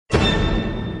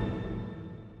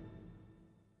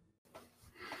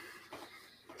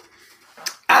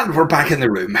And we're back in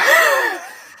the room.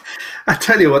 I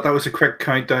tell you what, that was a quick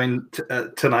countdown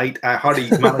tonight. I hardly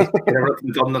managed to get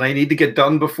everything done that I need to get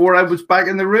done before I was back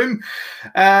in the room.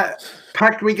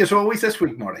 Packed week as always this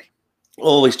week, Marty.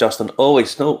 Always, Justin.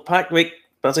 Always. No, packed week.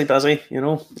 Busy, you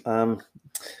know.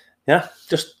 Yeah,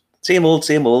 just same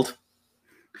old.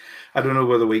 I don't know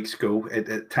where the weeks go.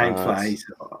 Time flies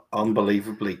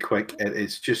unbelievably quick. It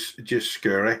is just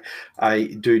scary.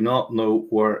 I do not know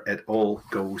where it all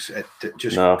goes. It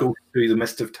just goes through the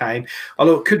mist of time.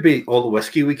 Although it could be all the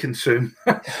whiskey we consume.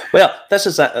 Well, this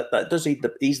is that does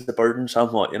ease the burden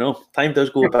somewhat. You know, time does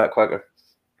go a bit quicker.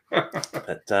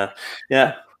 But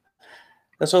yeah,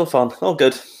 that's all fun, all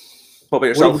good. What about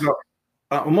yourself?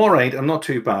 I'm all right. I'm not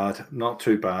too bad.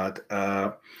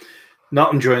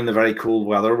 Not enjoying the very cold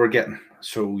weather we're getting.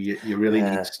 So you really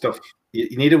need stuff.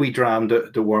 You need a wee dram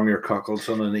to warm your cockles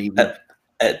on an evening.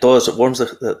 It does. It warms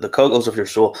the cockles of your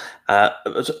soul.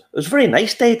 It was a very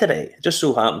nice day today. It just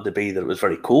so happened to be that it was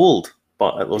very cold,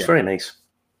 but it was very nice.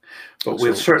 But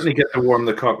we'll certainly get to warm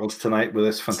the cockles tonight with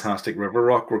this fantastic River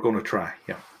Rock we're going to try.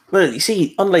 Yeah. Well, you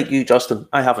see, unlike you, Justin,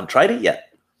 I haven't tried it yet.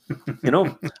 You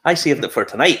know, I saved it for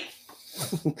tonight.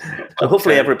 So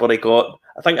hopefully everybody got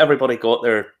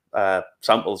their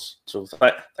samples. So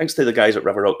thanks to the guys at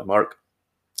River Rock and Mark,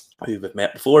 who we've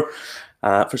met before,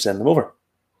 for sending them over.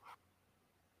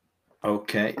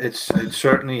 Okay, it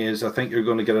certainly is. I think you're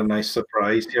going to get a nice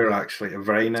surprise here, actually. A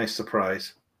very nice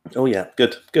surprise. Oh yeah,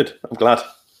 good. I'm glad.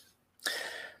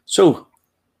 So,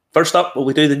 first up, will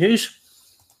we do the news?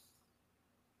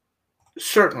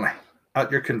 Certainly,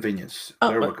 at your convenience.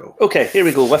 There we go. Okay, here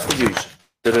we go with the news.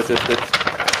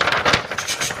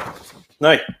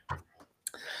 Now,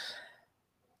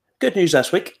 good news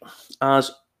this week, as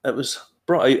it was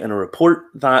brought out in a report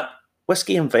that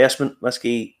Whisky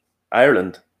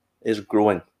Ireland is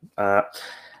growing.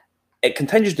 It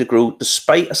continues to grow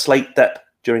despite a slight dip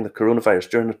during the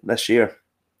coronavirus during this year.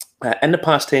 In the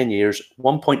past 10 years,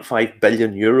 €1.5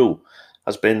 billion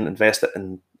has been invested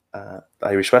in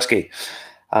Irish whiskey.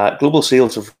 Global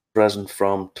sales have risen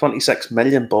from 26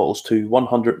 million bottles to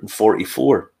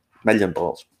 144 million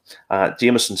bottles.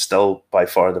 Jameson still by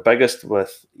far the biggest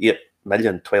with 8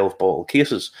 million 12-bottle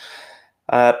cases.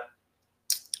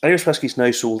 Irish whiskey is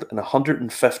now sold in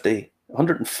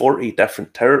 140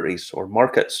 different territories or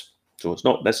markets. So it's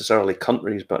not necessarily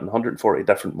countries, but in 140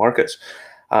 different markets.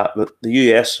 With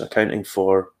the US accounting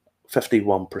for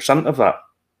 51% of that.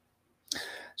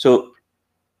 So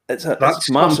that's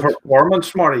massive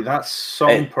performance, Marty. That's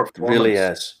some performance. It really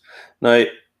is. Now,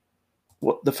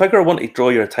 the figure I want to draw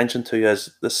your attention to is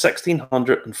the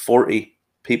 1,640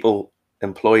 people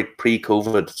employed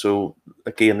pre-COVID. So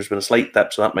again, there's been a slight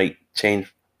dip, so that might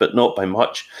change, but not by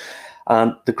much.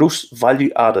 And the gross value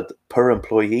added per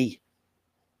employee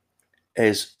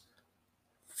is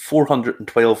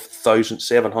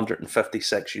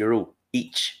 €412,756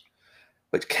 each,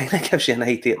 which kind of gives you an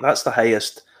idea. That's the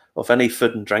highest of any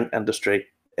food and drink industry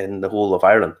in the whole of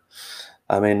Ireland.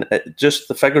 I mean,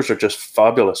 the figures are just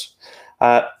fabulous.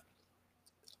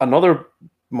 Another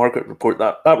market report,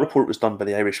 that report was done by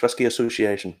the Irish Whiskey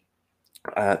Association.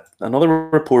 Another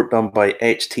report done by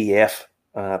HTF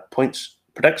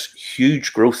predicts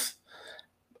huge growth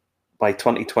by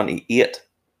 2028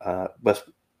 with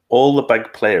all the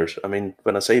big players. I mean,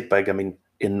 when I say big, I mean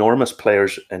enormous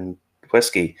players in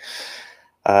whiskey.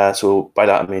 So by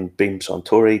that I mean Beam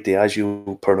Suntory,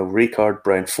 Diageo, Pernod Ricard,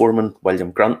 Brown Forman, William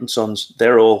Grant and Sons.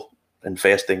 They're all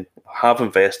have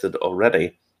invested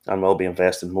already, and will be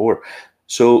investing more.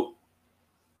 So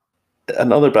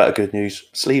another bit of good news: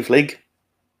 Slieve League,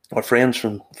 our friends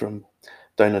from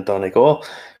down in Donegal,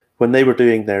 when they were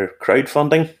doing their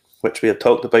crowdfunding, which we had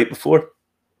talked about before,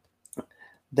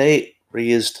 they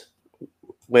raised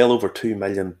well over £2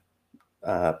 million.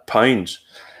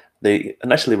 They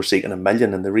initially were seeking $1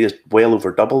 million, and they raised well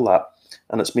over double that,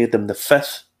 and it's made them the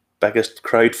 5th biggest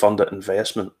crowd-funded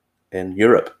investment in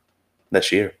Europe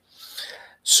this year.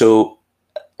 So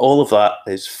all of that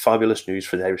is fabulous news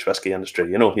for the Irish whiskey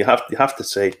industry. You know, you have to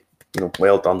say, you know,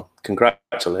 well done,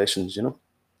 congratulations. You know,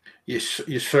 you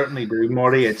certainly do,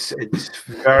 Marty. It's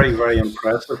very, very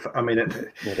impressive. I mean,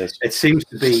 it seems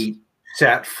to be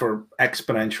set for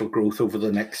exponential growth over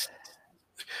the next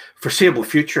foreseeable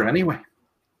future, anyway.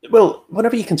 Well,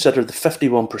 whenever you consider the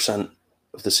 51%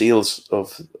 of the sales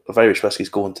of Irish whiskies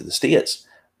going to the States,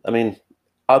 I mean,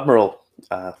 Admiral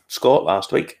Scott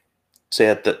last week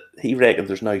said that he reckoned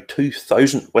there's now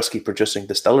 2,000 whiskey producing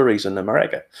distilleries in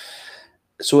America.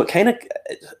 So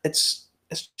it's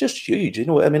just huge, you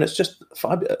know. I mean, it's just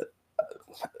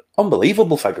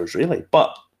unbelievable figures, really.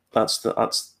 But the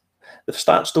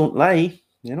stats don't lie,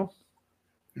 you know.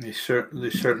 They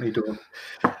certainly don't.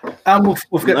 And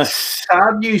we've got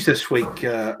sad news this week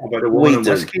about a woman in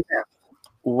whiskey.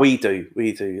 We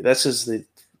do. This is the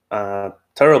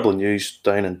terrible news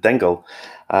down in Dingle.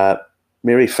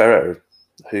 Mary Ferrer,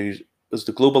 who was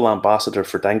the global ambassador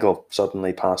for Dingle,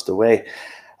 suddenly passed away.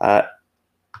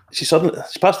 She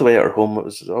passed away at her home. It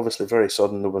was obviously very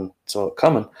sudden. No one saw it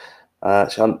coming. I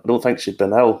don't think she'd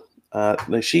been ill.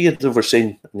 Now she had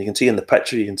overseen, and you can see in the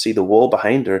picture, you can see the wall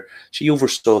behind her. She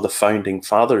oversaw the Founding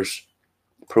Fathers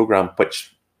program,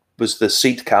 which was the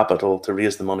seed capital to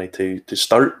raise the money to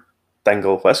start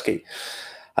Dingle Whiskey,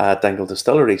 Dingle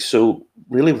Distillery. So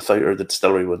really, without her, the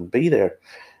distillery wouldn't be there.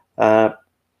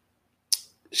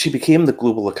 She became the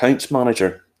global accounts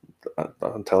manager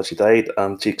until she died,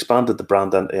 and she expanded the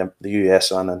brand into the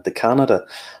US and into Canada.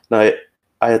 Now,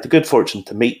 I had the good fortune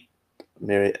to meet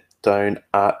Mary down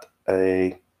at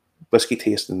a whiskey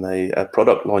tasting, a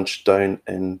product launch down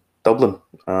in Dublin,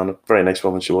 and a very nice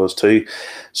woman she was too.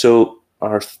 So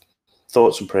our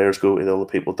thoughts and prayers go to all the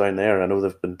people down there. I know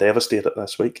they've been devastated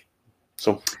this week.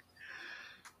 So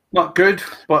not good,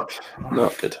 but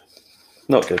not good.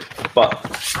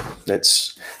 But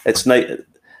it's nice.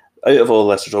 Out of all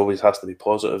this, there always has to be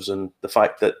positives, and the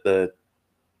fact that the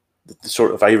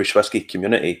sort of Irish whiskey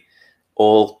community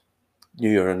all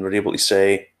knew her and were able to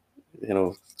say,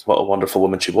 what a wonderful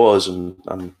woman she was, and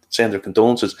send their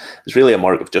condolences is really a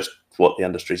mark of just what the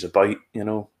industry's about.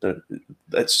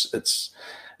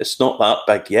 It's not that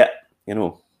big yet. I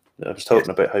was talking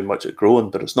about how much it's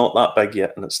grown, but it's not that big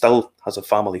yet, and it still has a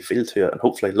family feel to it, and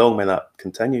hopefully long may that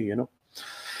continue.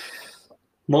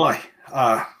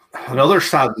 Another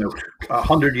sad note.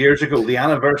 100 years ago, the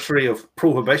anniversary of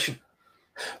Prohibition.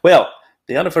 Well,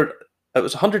 it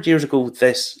was 100 years ago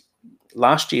this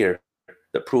last year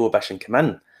that Prohibition came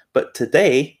in. But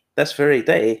today, this very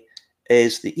day,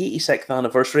 is the 86th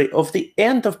anniversary of the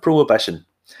end of Prohibition.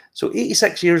 So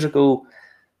 86 years ago,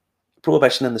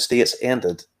 Prohibition in the States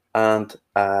ended. And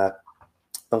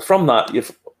from that, I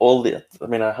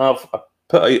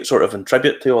put out sort of in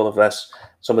tribute to all of this,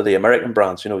 some of the American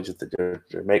brands, your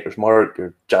Maker's Mark,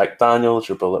 your Jack Daniels,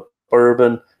 your Bulleit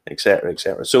Bourbon, etc.,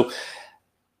 etc. So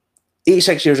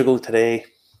 86 years ago today,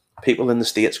 people in the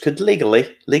States could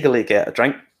legally get a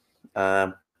drink,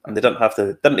 and they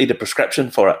didn't need a prescription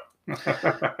for it.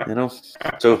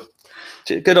 So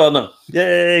good on them.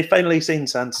 Yay, finally seen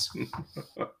sense.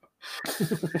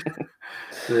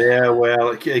 Yeah, well,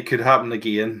 it could happen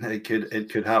again. It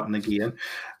could happen again.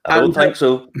 I don't think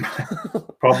so.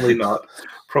 Probably not.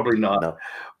 No.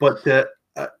 But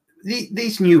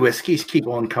these new whiskies keep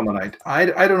on coming out. I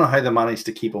don't know how they managed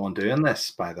to keep on doing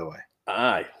this, by the way.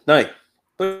 Aye. Now,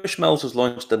 Bushmills has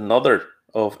launched another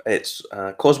of its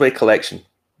Causeway collection.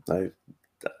 Now,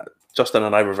 Justin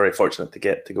and I were very fortunate to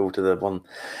get to go to the one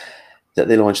that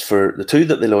they launched for, the two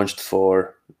that they launched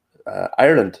for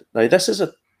Ireland. Now, this is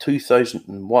a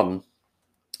 2001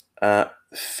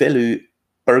 Fellou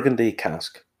Burgundy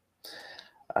cask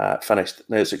finished.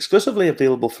 Now, it's exclusively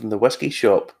available from the whiskey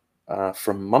shop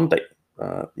from Monday.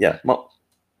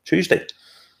 Tuesday.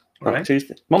 Right.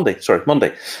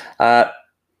 Monday.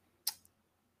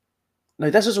 Now,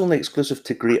 this is only exclusive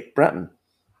to Great Britain,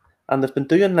 and they've been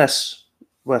doing this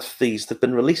with these. They've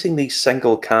been releasing these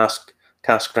single cask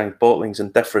strength bottlings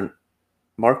in different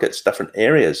markets, different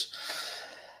areas.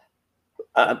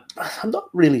 I'm not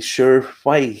really sure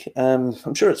why.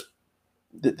 I'm sure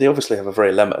they obviously have a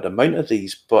very limited amount of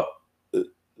these, but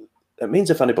it means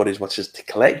if anybody wishes to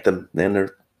collect them, then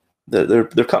they're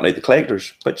cutting out the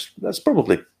collectors, which that's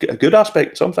probably a good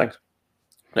aspect. Some things.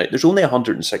 Right, there's only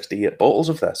 168 bottles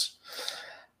of this,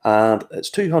 and it's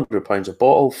 £200 a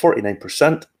bottle,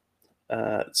 49%,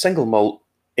 single malt,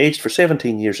 aged for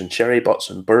 17 years in sherry butts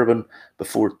and bourbon,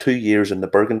 before 2 years in the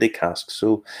Burgundy cask.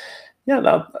 So,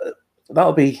 yeah,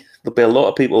 there'll be a lot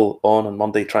of people on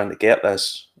Monday trying to get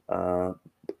this. It'll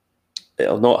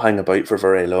not hang about for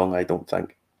very long, I don't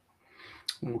think.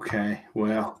 Okay,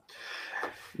 well.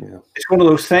 Yeah. It's one of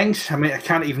those things. I mean, I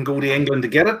can't even go to England to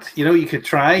get it. You could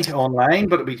try online,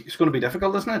 but it's going to be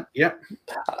difficult, isn't it? Yeah.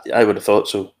 I would have thought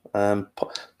so.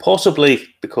 Possibly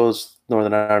because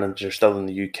Northern Ireland are still in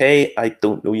the UK. I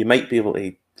don't know. You might be able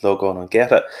to log on and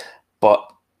get it. But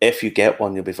if you get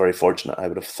one, you'll be very fortunate. I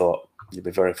would have thought you'll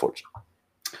be very fortunate.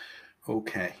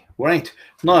 Okay. Right.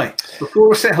 Now, before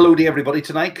we say hello to everybody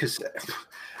tonight, because...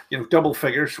 double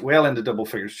figures, well into double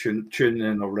figures, tuning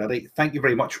in already. Thank you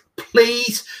very much.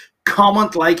 Please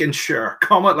comment, like, and share.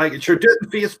 Comment, like, and share. Do it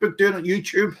on Facebook, do it on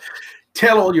YouTube.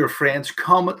 Tell all your friends,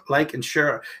 comment, like, and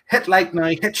share. Hit like now,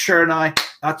 hit share now.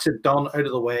 That's it, done, out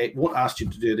of the way. Won't ask you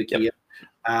to do it again. Yep.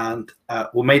 and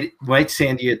we might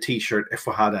send you a T-shirt if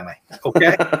we had any.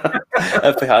 Okay.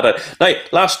 If we had it. Now,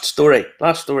 last story.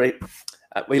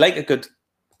 We like a good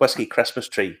whiskey Christmas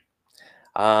tree,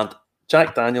 and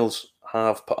Jack Daniels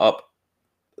have put up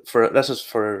for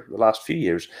the last few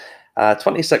years, a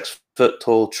 26-foot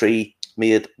tall tree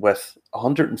made with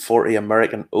 140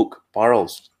 American oak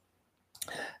barrels.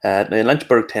 In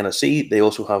Lynchburg, Tennessee, they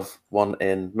also have one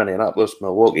in Minneapolis,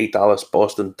 Milwaukee, Dallas,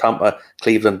 Boston, Tampa,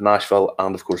 Cleveland, Nashville,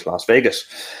 and of course Las Vegas.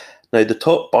 Now, the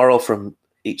top barrel from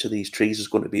each of these trees is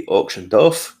going to be auctioned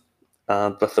off,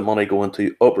 and with the money going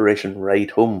to Operation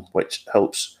Ride Home, which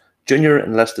helps junior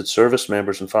enlisted service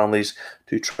members and families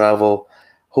to travel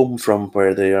home from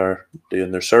where they are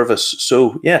doing their service.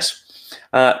 So yes,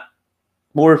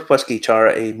 more whiskey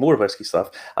charity, more whiskey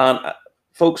stuff. And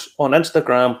folks, on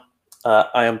Instagram,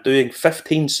 I am doing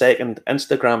 15-second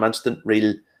Instagram instant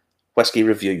reel whiskey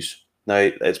reviews. Now,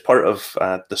 it's part of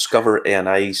Discover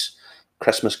ANI's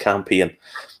Christmas campaign.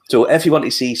 So if you want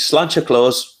to see Slancha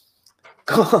Claus,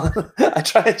 go on. I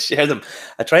try and share them,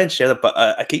 but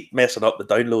I keep messing up the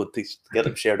download to get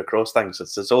them shared across things.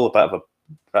 It's all a bit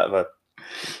of a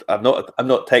I'm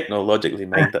not technologically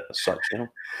minded as such, you know.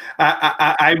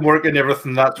 I'm working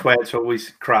everything. That's why it's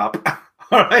always crap.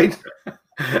 All right.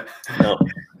 No.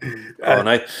 Oh,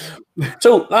 no.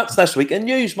 So that's this week in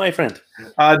news, my friend.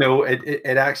 I know it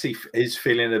actually is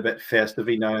feeling a bit festive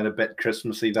now and a bit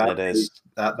Christmassy. That is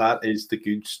the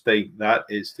good thing. That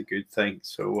is the good thing.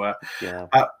 So yeah,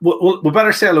 we'll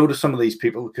better say hello to some of these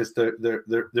people because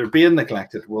they're being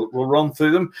neglected. We'll run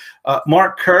through them.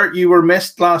 Mark Kerr, you were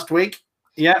missed last week.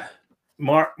 Yeah.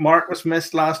 Mark was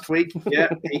missed last week. Yeah,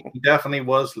 he definitely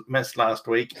was missed last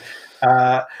week.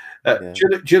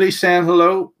 Julie saying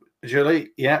hello. Julie,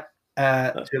 yeah.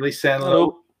 Julie saying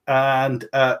hello. And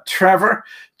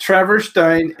Trevor's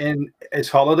down in his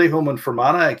holiday home in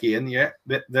Fermanagh again. Yeah,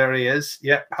 there he is.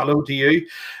 Yeah, hello to you.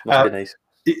 Must be nice.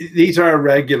 These are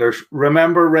regulars.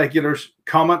 Remember, regulars,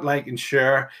 comment, like, and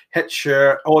share. Hit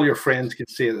share. All your friends can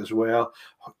see it as well.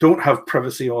 Don't have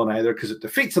privacy on either because it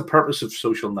defeats the purpose of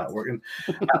social networking.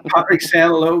 Patrick saying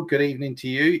hello. Good evening to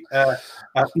you.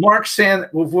 Mark saying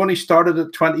we've only started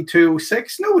at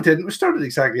 22:06. No, we didn't. We started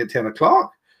exactly at 10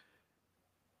 o'clock.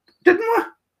 Didn't we?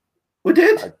 We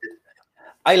did.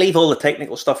 I leave all the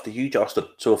technical stuff to you, Justin.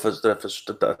 So if it's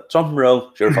something wrong,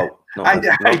 it's your fault. No, nothing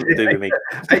to do with me.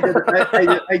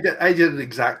 I did an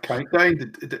exact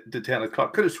countdown to 10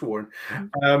 o'clock. Could have sworn.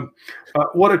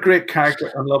 What a great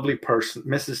character and lovely person,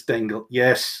 Mrs. Dingle.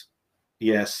 Yes.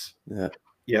 Yeah,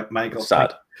 Michael.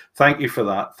 Sad. Thank you for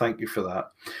that.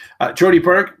 Jody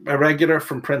Berg, a regular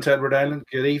from Prince Edward Island.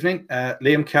 Good evening.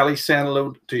 Liam Kelly saying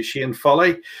hello to Shane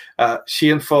Foley.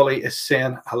 Shane Foley is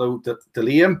saying hello to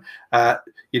Liam.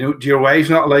 Do your wives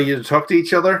not allow you to talk to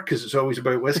each other because it's always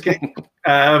about whiskey?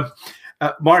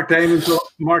 Mark Diamond's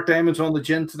on the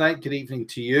gin tonight. Good evening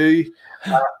to you.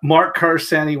 Mark Kerr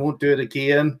saying he won't do it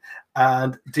again.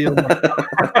 And Dale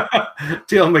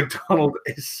McDonald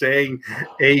is saying,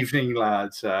 evening,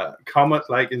 lads. Comment,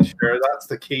 like, and share. That's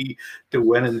the key to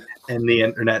winning in the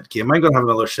internet game. I'm going to have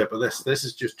another sip of this. This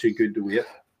is just too good to wait.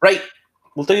 Right.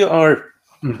 We'll do our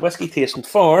whiskey tasting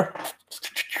for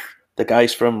the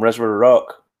guys from Reservoir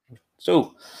Rock.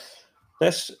 So,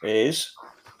 this is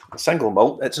a single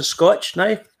malt. It's a Scotch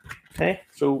now. Okay.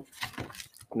 So,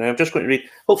 now I'm just going to read.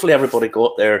 Hopefully, everybody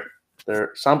got their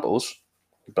samples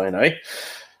by now,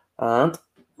 and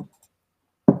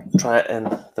try it in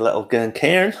the little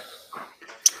Glencairn.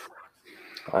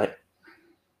 Right.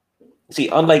 See,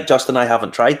 unlike Justin, I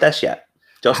haven't tried this yet.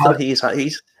 Justin, he's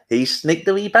sneaked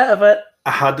a wee bit of it.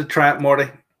 I had to try it, Morty.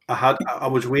 I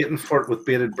was waiting for it with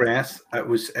bated breath. It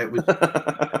was.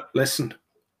 Listen,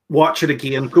 watch it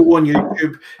again. Go on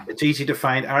YouTube. It's easy to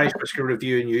find. Irish Whiskey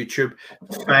Review on YouTube.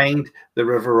 Find the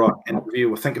River Rock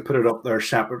interview. I think I put it up there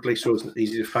separately, so it's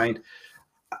easy to find.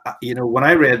 When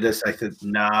I read this, I thought,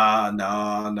 no,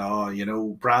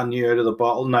 brand new out of the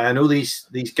bottle. Now I know these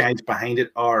guys behind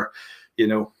it are,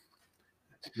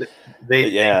 they.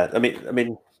 Yeah, I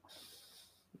mean,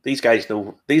 these guys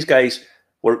know. These guys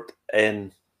worked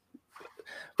in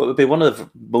what would be one of the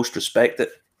most respected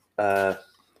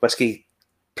whiskey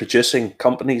producing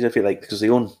companies, if you like, because they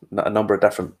own a number of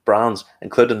different brands,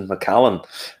 including Macallan.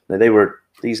 Now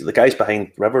the guys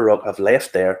behind River Rock have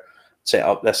left there. Set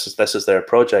up this is their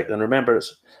project, and remember,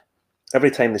 it's every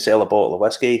time they sell a bottle of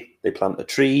whiskey, they plant a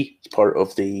tree. It's part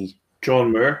of the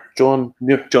John Muir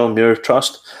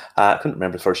Trust. I couldn't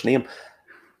remember the first name.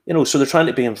 So they're trying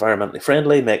to be environmentally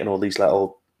friendly, making all these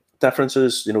little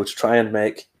differences. To try and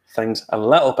make things a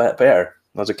little bit better.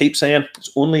 As I keep saying, it's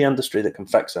only industry that can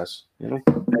fix this.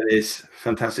 It is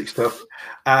fantastic stuff.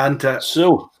 And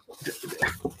so,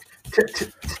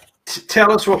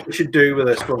 tell us what we should do with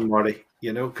this one, Marty.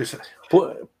 You know, because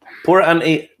pour it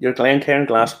into your Glencairn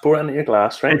glass. Pour it into your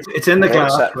glass, right? It's in the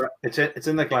glass. It's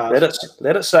in the glass.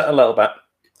 Let it sit a little bit.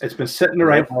 It's been sitting the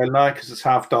right while now because it's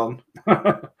half done.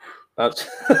 That's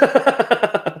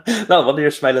no wonder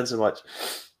you're smiling so much.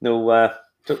 No,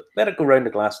 so let it go round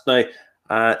the glass now.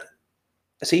 I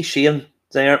see Shane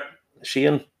there.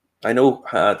 Shane, I know,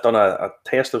 done a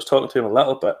test. I was talking to him a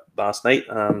little bit last night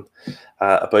about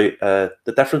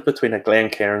the difference between a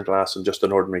Glencairn glass and just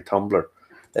an ordinary tumbler.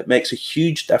 It makes a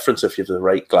huge difference if you have the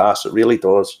right glass. It really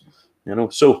does. You know.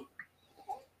 So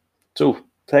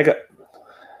take it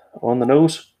on the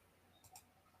nose.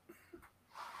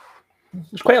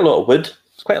 There's quite a lot of wood.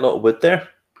 There's quite a lot of wood there.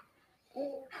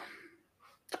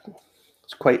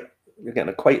 It's quite. You're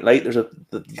getting it quite light. You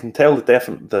can tell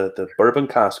the bourbon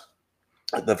cask,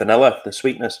 the vanilla, the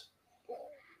sweetness.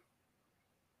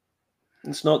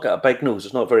 It's not got a big nose.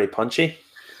 It's not very punchy.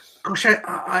 Gosh,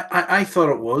 I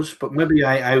thought it was, but maybe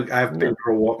I've been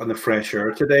for a walk in the fresh air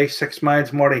today, 6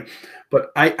 miles, Marty.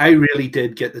 But I really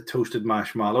did get the toasted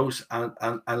marshmallows,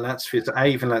 and let's face it, I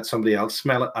even let somebody else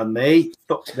smell it, and they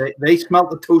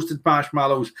smelled the toasted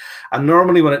marshmallows. And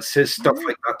normally when it says stuff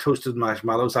like that, toasted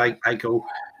marshmallows, I go,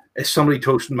 is somebody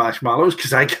toasting marshmallows?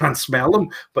 Because I can't smell them,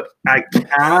 but I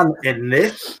can in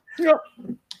this. Yeah.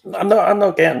 I'm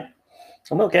not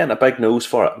getting a big nose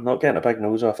for it. I'm not getting a big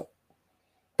nose off it.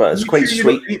 But it's quite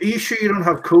sweet. Are you sure you don't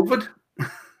have COVID?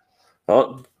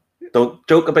 Oh, don't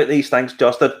joke about these things,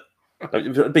 Justin.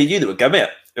 It'd be you that would give me it.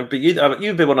 It'd be you.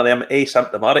 You'd be one of them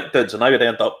asymptomatic dudes, and I would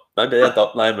end up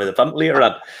lying with a ventilator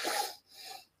on.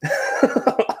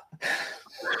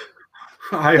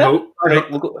 I hope.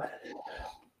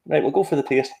 Right, we'll go for the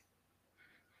taste.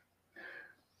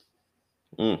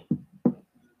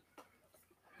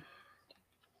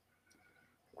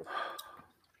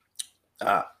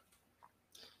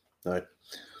 Now,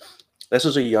 this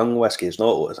is a young whiskey. It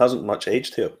hasn't much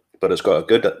age to it, but it's got a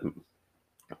good,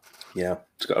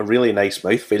 it's got a really nice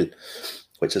mouthfeel,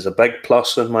 which is a big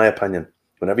plus in my opinion.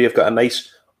 Whenever you've got a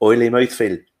nice oily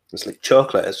mouthfeel, it's like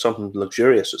chocolate. It's something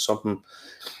luxurious. It's something.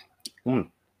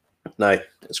 Now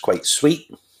it's quite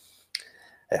sweet.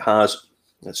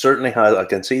 It certainly has. I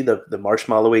can see the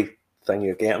marshmallowy thing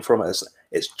you're getting from it.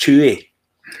 It's chewy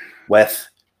with.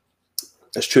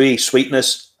 It's chewy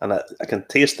sweetness, and I can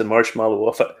taste the marshmallow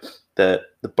off it. The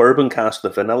bourbon cask, the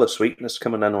vanilla sweetness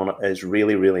coming in on it is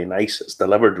really, really nice. It's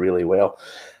delivered really well.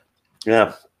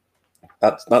 Yeah,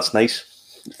 that's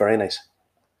nice. It's very nice.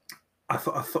 I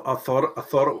thought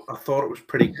it was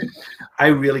pretty good. I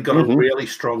really got a really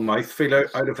strong mouthfeel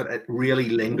out of it. It really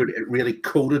lingered. It really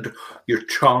coated your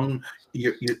tongue,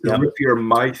 your roof of your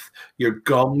mouth, your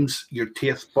gums, your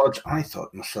taste buds. I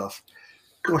thought to myself,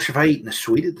 gosh, have I eaten a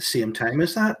sweet at the same time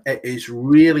as that? It is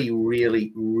really,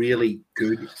 really, really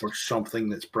good for something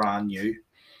that's brand new.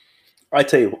 I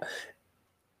tell you,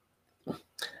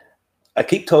 I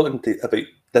keep talking about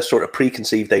this sort of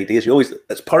preconceived ideas.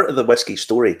 It's part of the whiskey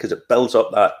story because it builds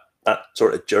up that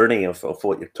sort of journey of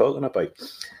what you're talking about.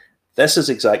 This is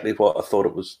exactly what I thought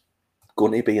it was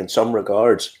going to be in some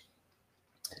regards.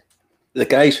 The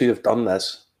guys who have done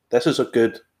this is a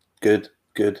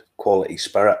good quality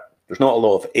spirit. There's not a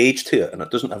lot of age to it, and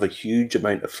it doesn't have a huge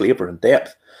amount of flavour and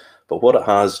depth. But what it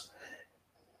has,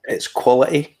 it's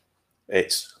quality.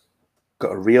 It's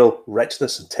got a real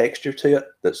richness and texture to it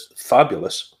that's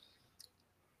fabulous.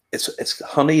 It's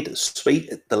honeyed, it's sweet,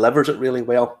 it delivers it really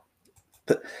well.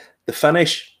 The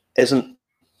finish isn't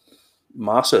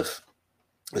massive.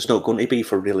 It's not going to be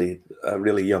for a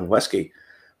really young whiskey,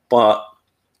 but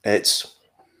it's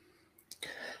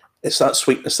that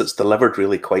sweetness that's delivered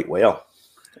really quite well.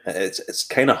 It's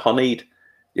kind of honeyed.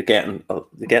 You're getting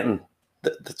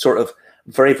the sort of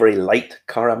very, very light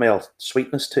caramel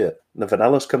sweetness to it. The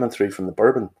vanilla's coming through from the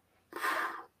bourbon.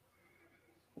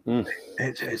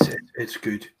 It's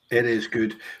good. It is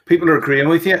good. People are agreeing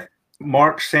with you.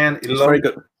 Mark's saying he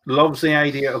loves the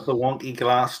idea of the wonky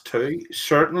glass too.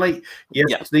 Certainly,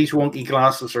 yes, these wonky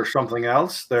glasses are something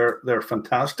else. They're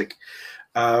fantastic.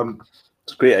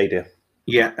 It's a great idea.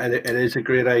 Yeah, it is a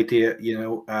great idea,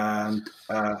 and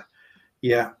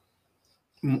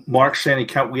Mark's saying he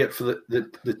can't wait for the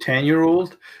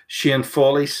 10-year-old. Shane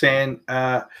Foley saying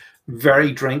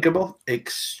very drinkable,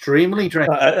 extremely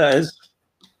drinkable. It is.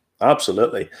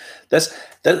 Absolutely. This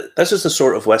is the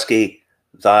sort of whiskey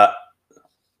that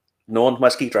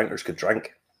non-whiskey drinkers could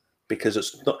drink because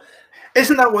it's not.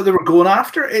 Isn't that what they were going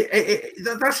after?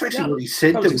 That's actually what he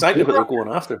said. That's exactly what they're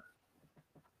going after.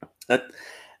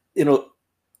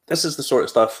 This is the sort of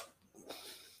stuff.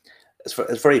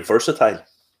 it's very versatile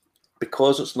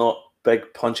because it's not big,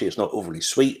 punchy. It's not overly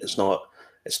sweet. It's not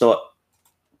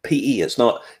peaty. It's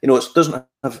not, it doesn't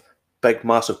have big,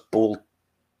 massive, bold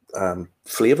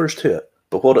flavors to it.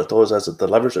 But what it does is it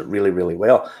delivers it really, really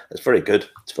well. It's very good.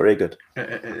 It's very good.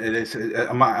 It is.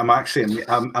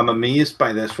 I'm amazed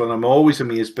by this one. I'm always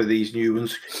amazed by these new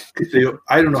ones.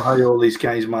 I don't know how all these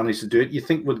guys manage to do it. You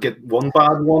think we'd get one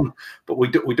bad one, but we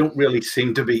don't really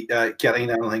seem to be getting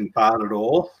anything bad at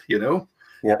all. Yeah.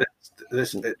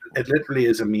 It literally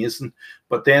is amazing.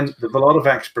 But then there's a lot of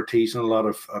expertise and a lot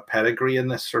of pedigree in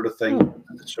this sort of thing.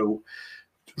 So.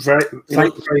 Thank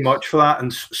you very much for that,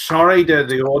 and sorry to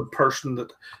the odd person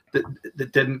that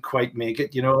didn't quite make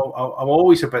it. I'm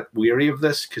always a bit weary of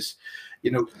this because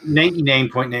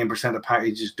 99.9% of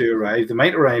packages do arrive. They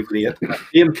might arrive late.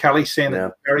 Liam Kelly saying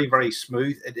it's very, very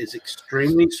smooth. It is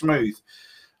extremely smooth.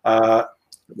 Trevor's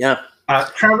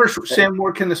saying,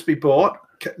 where can this be bought?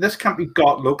 This can't be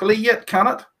got locally yet, can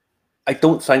it? I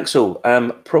don't think so.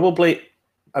 Probably.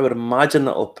 I would imagine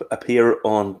it'll appear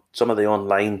on some of the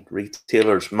online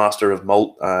retailers, Master of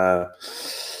Malt. I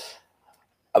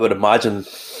would imagine,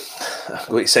 I'm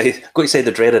going to say the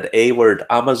dreaded A word,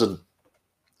 Amazon,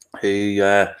 who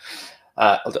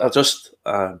I'll just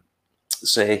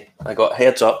say I got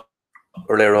heads up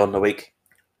earlier on in the week,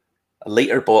 a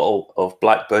litre bottle of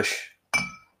Black Bush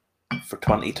for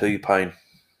 £22.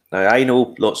 Now, I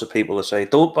know lots of people will say,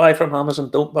 don't buy from Amazon,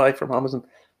 don't buy from Amazon.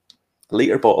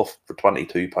 Litre bottle for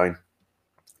 £22.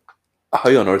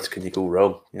 How on earth can you go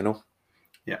wrong?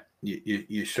 Yeah,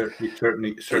 you certainly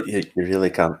you really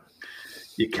can't.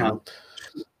 You can't.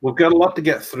 We've got a lot to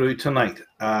get through tonight,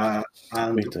 and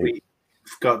we've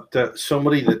got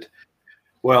somebody that,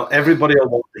 everybody will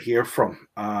want to hear from.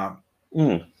 I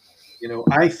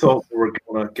thought we were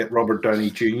going to get Robert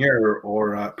Downey Jr.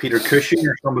 or Peter Cushing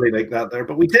or somebody like that there,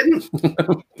 but we didn't.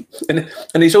 In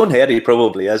his own head, he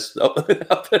probably is up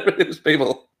there with those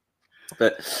people.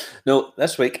 But no,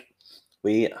 this week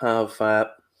we have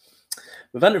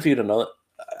we've interviewed another.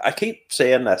 I keep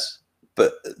saying this,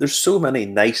 but there's so many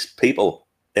nice people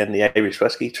in the Irish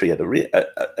whiskey trade.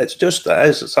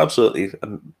 It's absolutely.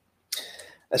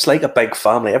 It's like a big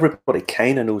family. Everybody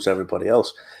kind of knows everybody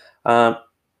else.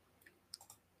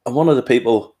 And one of the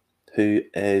people who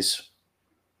is,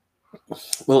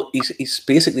 he's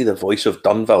basically the voice of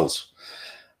Dunvilles.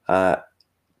 Down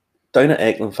at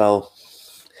Ecklandville,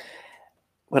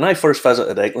 when I first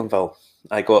visited Ecklandville,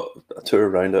 I got a tour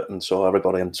around it and saw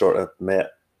everybody and sort of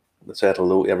said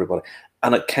hello to everybody.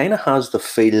 And it kind of has the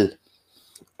feel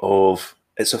of,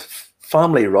 it's a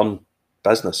family-run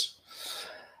business.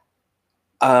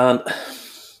 And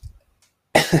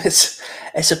it's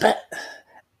a bit...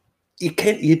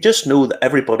 You just know that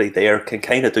everybody there can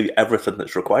kind of do everything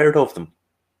that's required of them.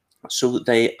 So that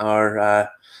they are,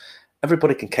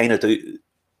 everybody can kind of do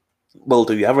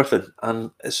everything.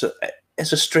 And it's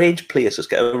a strange place. It's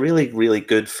got a really, really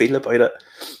good feel about it.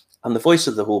 And the voice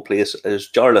of the whole place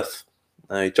is Jarlath.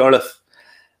 Now, Jarlath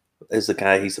is the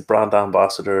guy, he's the brand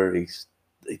ambassador. He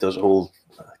does a whole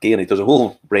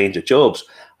range of jobs.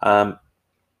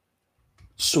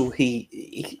 So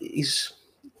he's...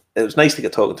 It was nice to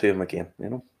get talking to him again,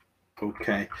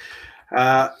 Okay.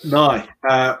 Now,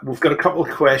 we've got a couple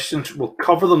of questions. We'll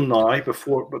cover them now because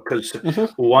we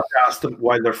want to ask them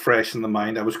while they're fresh in the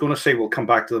mind. I was going to say we'll come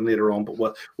back to them later on, but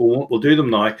we'll do them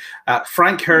now.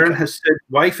 Frank Hearn has said,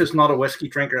 wife is not a whiskey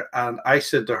drinker, and I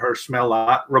said to her, smell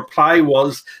that. Reply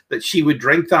was that she would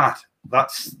drink that.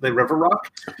 That's the River Rock.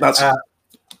 That's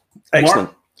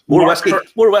excellent. More whiskey,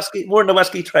 more in the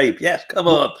whiskey tribe. Yes, come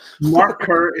on. Mark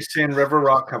Kerr is saying River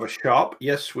Rock have a shop.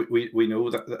 Yes, we know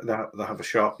that they have a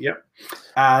shop. Yeah.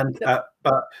 And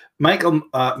Michael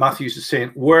Matthews is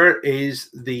saying, where is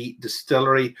the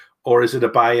distillery, or is it a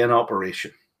buy-in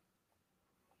operation?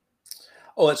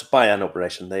 Oh, it's a buy-in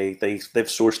operation. They've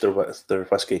sourced their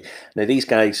whiskey. Now these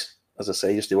guys, as I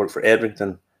say, used to work for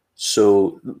Edrington,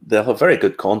 so they'll have very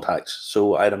good contacts.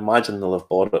 So I'd imagine they'll have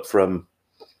bought it from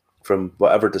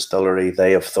whatever distillery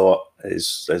they have thought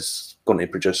is going to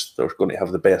produce, or going to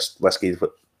have the best whiskey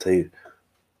to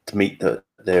meet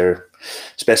their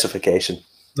specification.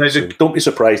 Now, so don't be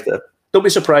surprised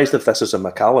if this is a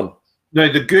Macallan. Now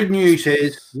the good news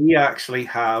is we actually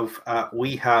have a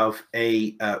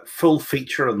full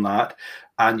feature on that,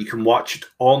 and you can watch it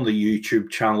on the YouTube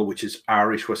channel, which is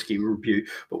Irish Whiskey Review.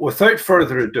 But without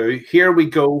further ado, here we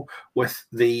go with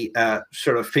the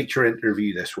sort of feature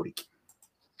interview this week.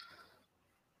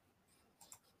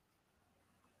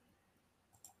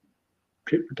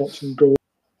 Production go.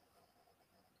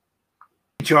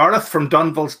 Jarlath from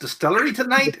Dunvilles Distillery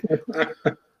tonight.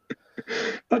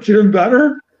 That's even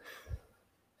better.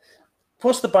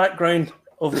 what's the background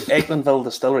of the Ecklandville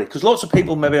distillery? Because lots of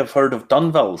people maybe have heard of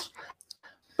Dunvilles,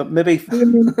 but maybe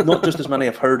not just as many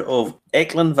have heard of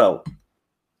Ecklandville.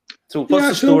 So what's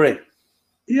the story?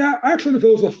 Yeah,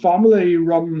 Ecklandville is a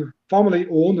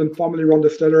family-owned and family-run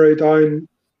distillery down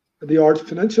the Ards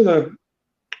Peninsula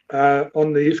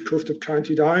on the east coast of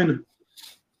County Down.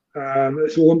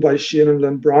 It's owned by Shane and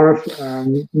Lynn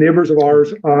Braniff, neighbours of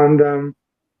ours, and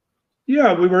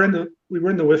yeah, we were in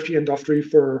the whiskey industry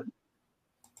for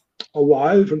a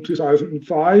while from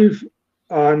 2005,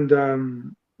 and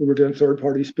we were doing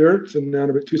third-party spirits, and then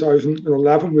about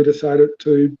 2011 we decided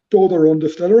to build our own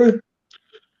distillery.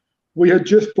 We had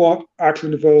just bought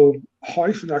Ecklandville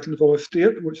House and Ecklandville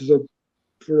Estate, which is a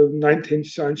sort of 19th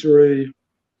century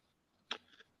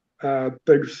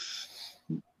big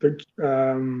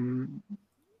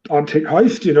antique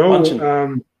house, you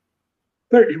know.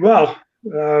 Very well.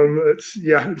 It's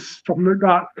something like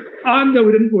that, and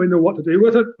we didn't really know what to do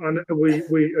with it, and we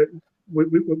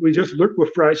just looked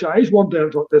with fresh eyes one day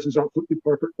and thought this is absolutely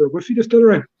perfect for a whiskey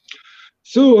distillery.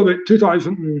 So about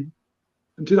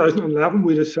 2011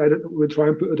 we decided that we would try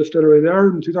and put a distillery there.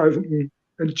 In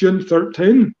June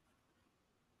 13,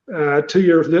 2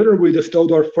 years later, we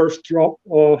distilled our first drop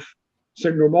of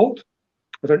single malt.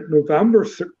 I think November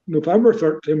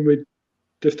 13 we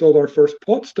distilled our first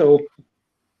pot still.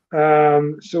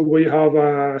 So we have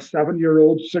a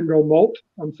 7-year-old single malt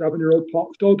and 7-year-old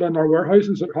pot still down in our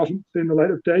warehouses that hasn't seen the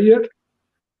light of day yet.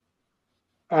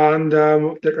 And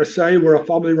like I say, we're a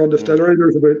family-run distillery.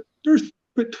 There's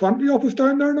about 20 of us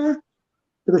down there now.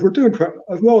 But if we're doing,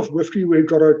 as well as whiskey, we've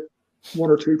got one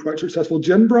or two quite successful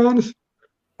gin brands,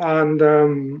 and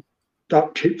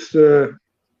that keeps the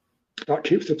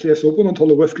place open until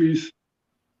the whiskies,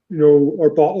 you know, are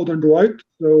bottled and go out.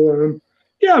 So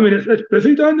yeah, I mean it's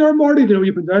busy down there, Marty. You know,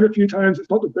 you've been down a few times. It's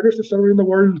not the biggest distillery in the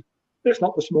world. It's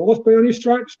not the smallest by any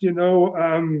stretch. You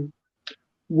know,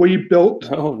 we built.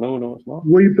 No, it's not.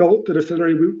 We built the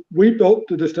distillery. We built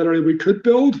the distillery we could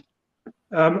build.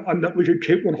 And that we could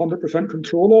keep 100%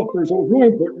 control of. It was really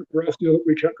important for us, you know, that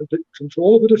we kept complete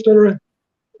control of the distillery.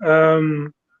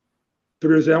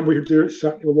 Because then we could do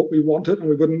exactly what we wanted, and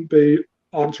we wouldn't be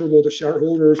answerable to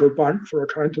shareholders or banks or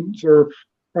accountants or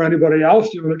anybody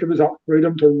else. You know, it gives us that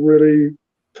freedom to really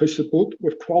push the boat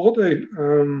with quality.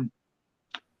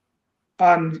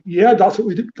 And yeah, that's what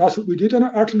we did. That's what we did in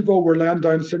Ecklandville. We're laying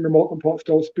down single malt and pot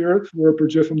still spirits. We're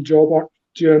producing Jawbuck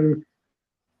gin,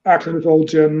 Ecklandville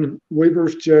gin,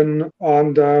 Weaver's gin,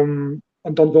 and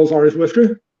Dunville's Irish whiskey.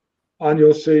 And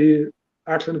you'll see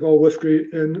Ecklandville whiskey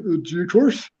in due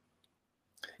course.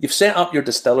 You've set up your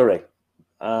distillery.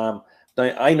 Now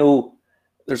I know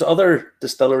there's other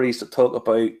distilleries that talk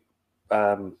about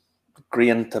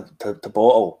grain to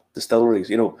bottle distilleries,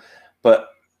 you know, but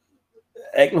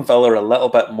Ecklandville are a little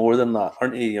bit more than that,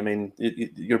 aren't you? I mean,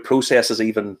 your process is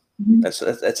even it's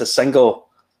a single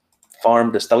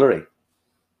farm distillery.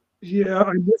 Yeah,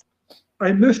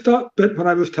 I missed that bit when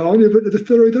I was telling you about the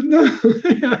distillery, didn't I?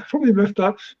 Yeah, I probably missed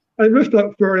that. I missed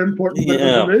that very important bit of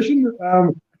information.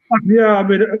 Yeah, I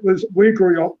mean, we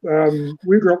grew up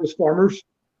as farmers.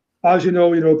 As you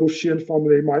know, both Shane's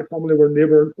family, my family were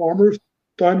neighbouring farmers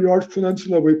down the Ards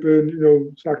Peninsula. We've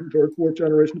been, second, third, fourth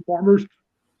generation farmers.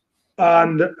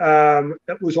 And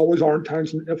it was always our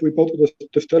intention, if we built a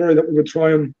distillery, that we would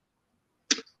try and,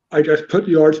 I guess, put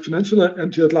the Ards Peninsula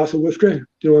into a glass of whiskey.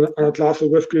 And a glass of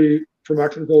whiskey from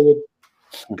Ecklandville would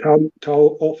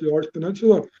tell off the Ards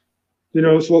Peninsula.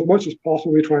 So as much as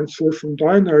possible, we try and source from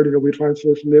down there. We try and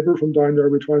source labour from down there.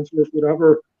 We try and source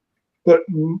whatever. But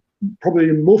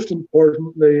probably most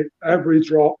importantly, every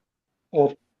drop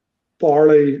of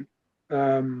barley,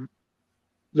 every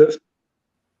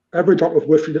drop of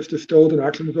whiskey that's distilled in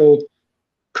Ecklandville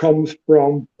comes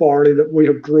from barley that we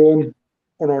have grown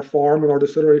on our farm, on our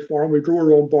distillery farm. We grow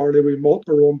our own barley, we malt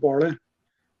our own barley,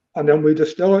 and then we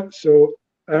distill it. So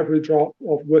every drop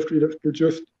of whiskey that's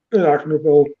produced in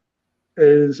Ecklandville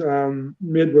is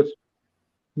made with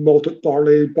malted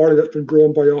barley that's been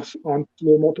grown by us and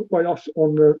slow malted by us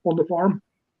on the farm.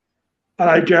 And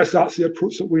I guess that's the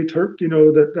approach that we took.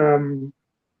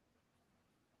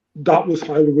 That was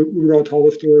how we were going to tell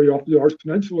the story of the Ards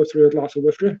Peninsula through a glass of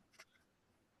whiskey.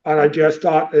 And I guess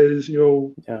that is,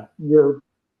 we're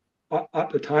at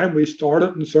the time we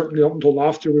started, and certainly up until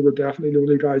last year, we were definitely the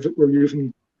only guys that were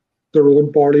using their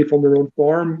own barley from their own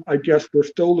farm. I guess we're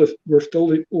still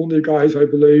the only guys, I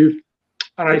believe,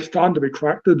 and I stand to be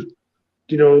corrected,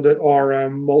 that are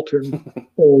malting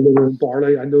all their own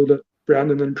barley. I know that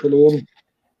Brendan and Cologne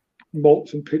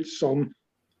malts and peats some,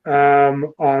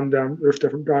 and there's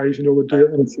different guys, would do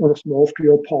it on a small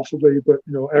scale possibly, but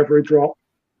every drop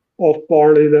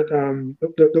barley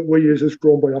that we use is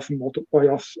grown by us and malted by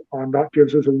us, and that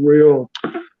gives us a real,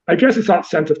 I guess it's that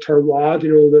sense of terroir,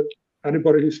 that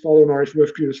anybody who's following Irish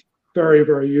whiskey is very,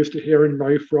 very used to hearing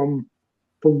now from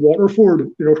Waterford,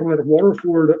 coming out of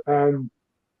Waterford.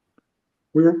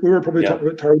 We were probably talking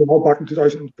about terroir back in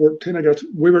 2014, I guess.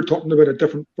 We were talking about a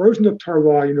different version of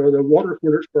terroir. The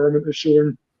Waterford experiment is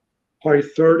showing how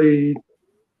 40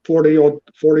 or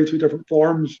 42 different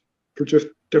farms produce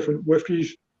different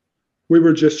whiskies. We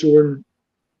were just showing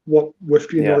what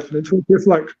whiskey in North Peninsula tastes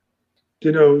like,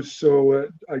 so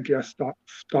I guess that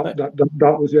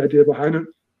was the idea behind it.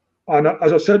 And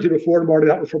as I said to you before, Marty,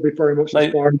 that was probably very much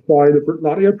inspired by the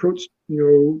Bruichladdich approach,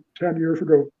 10 years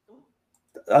ago.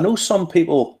 I know some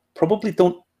people probably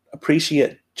don't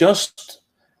appreciate just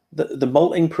the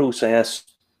malting process,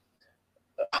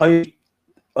 how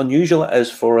unusual it is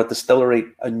for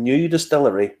a new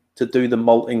distillery, to do the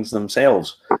maltings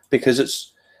themselves, because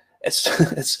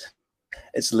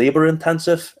it's labor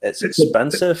intensive, it's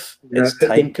expensive, it's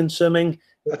time consuming.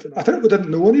 I think we didn't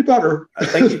know any better. I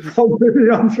think probably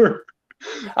the answer.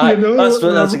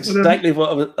 That's exactly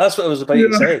what I was about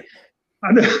to say.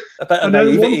 A bit of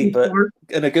naivety, but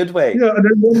in a good way. Yeah,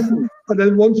 and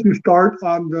then once you start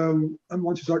and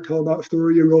once you start telling that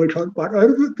story, you really can't back out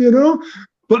of it,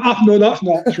 But no, that's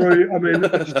not true. I mean,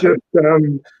 it's just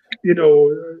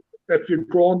if you're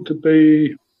going to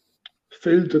be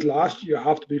fielded last, you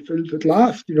have to be fielded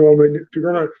last. I mean, if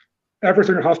you're gonna,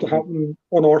 everything has to happen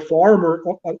on our farm or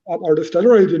at our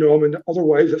distillery. I mean,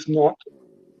 otherwise it's not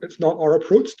our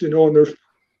approach.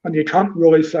 And you can't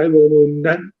really say, well,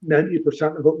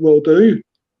 90% of it will do.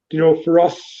 For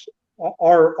us,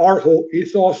 our whole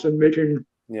ethos in making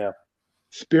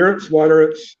spirits, whether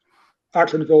it's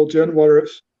Actonville gin, whether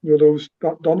it's those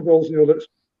Dunvilles, that's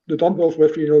the Dunvilles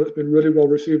whiskey, that's been really well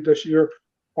received this year,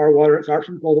 or whether it's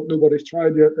Actonville that nobody's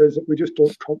tried yet, is that we just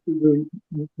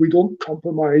don't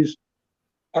compromise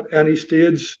at any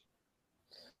stage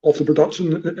of the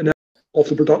production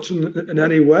in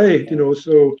any way.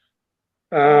 So.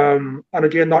 And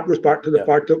again, that goes back to the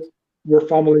fact that we're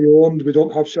family owned. We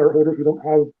don't have shareholders. We don't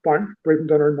have banks breaking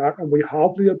down our neck, and we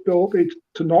have the ability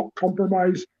to not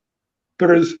compromise.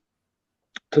 To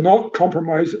not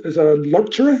compromise is a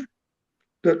luxury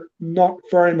that not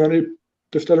very many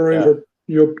distilleries or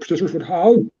producers would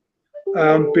have,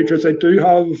 because they do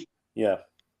have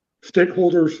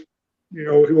stakeholders,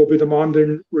 who will be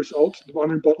demanding results,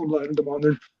 demanding bottom line,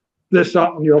 demanding this,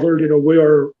 that, and the other. We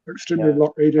are extremely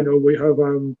lucky.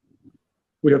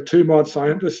 We have two mad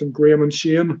scientists, and Graham and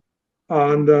Shane,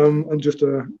 and just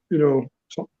on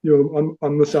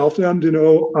myself end,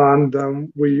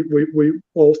 and we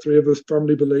all three of us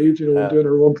firmly believe, in doing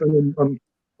our own thing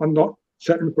and not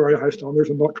setting very high standards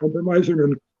and not compromising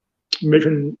and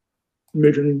making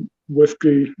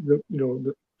whiskey,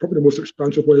 probably the most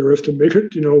expensive way there is to make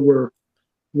it.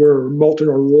 We're malting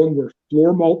our own. We're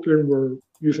floor malting. We're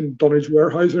using dunnage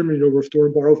warehousing. We're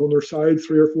storing barrels on their side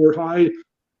 3 or 4 high.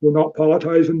 We're not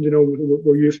palletizing.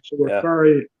 We're used. So we're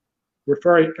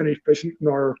very inefficient in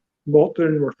our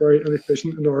malting. We're very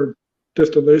inefficient in our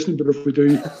distillation. But if we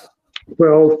do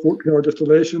 12, 14-hour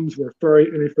distillations, we're very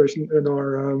inefficient in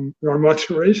our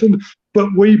maturation. But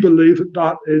we believe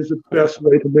that is the best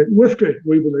way to make whiskey.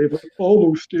 We believe that all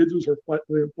those stages are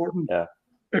vitally important. Yeah.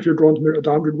 If you're going to make a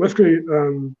damn good whiskey. I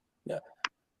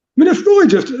mean, it's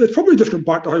probably just going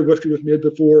back to how whiskey was made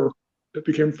before it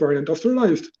became very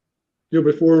industrialized.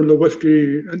 Before the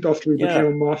whiskey industry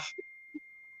became mass,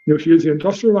 hugely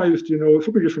industrialized. It's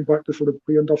probably just going back to sort of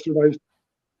pre-industrialized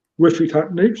whiskey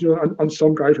techniques. And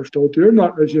some guys are still doing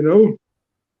that, as you know.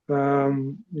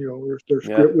 There's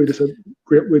great way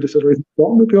distilleries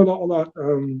to do a lot of that.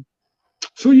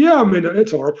 So I mean,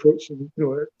 it's our approach, and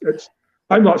it's.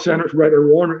 I'm not saying it's right or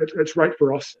wrong. It's right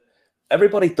for us.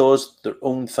 Everybody does their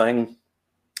own thing,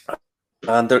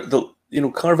 and they'll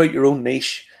carve out your own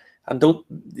niche, and don't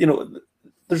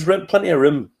there's plenty of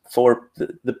room for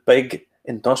the big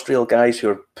industrial guys who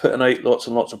are putting out lots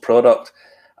and lots of product,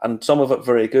 and some of it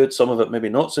very good, some of it maybe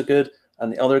not so good,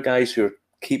 and the other guys who are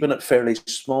keeping it fairly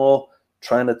small,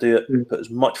 trying to do it, put as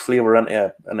much flavour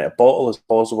into a bottle as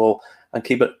possible, and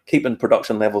keeping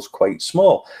production levels quite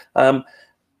small. Now,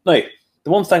 the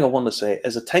one thing I want to say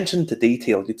is attention to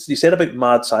detail. You said about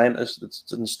mad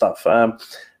scientists and stuff.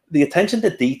 The attention to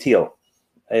detail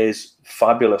is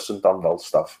fabulous in Dunville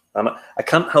stuff. And I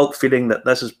can't help feeling that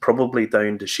this is probably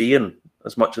down to Shane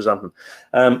as much as anything.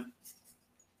 The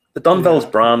Dunville's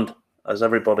brand, as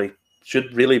everybody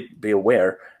should really be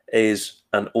aware, is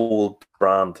an old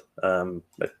brand.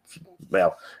 It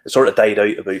sort of died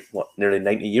out about, nearly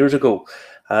 90 years ago.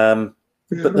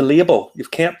 But the label, you've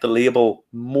kept the label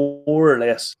more or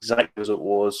less exactly as it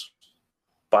was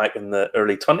back in the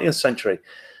early 20th century.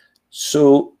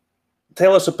 So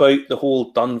tell us about the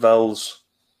whole Dunville's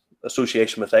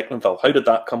association with Ecklandville. How did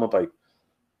that come about?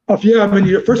 Yeah, I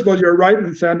mean, first of all, you're right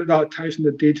in saying that attention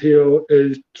to detail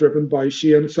is driven by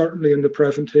Shane, certainly in the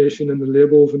presentation and the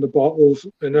labels and the bottles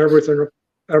and everything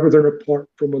apart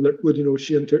from a liquid. You know,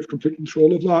 Shane takes complete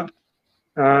control of that.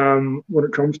 When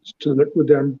it comes to the liquid,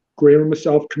 then Graham and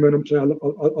myself come in and play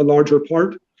a larger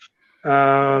part.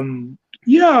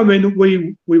 Yeah, I mean,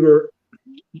 we were.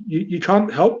 You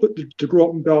can't help but to grow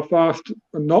up in Belfast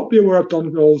and not be aware of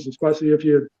Dunville's, especially if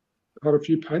you had a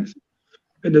few pints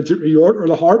in the Duke of York or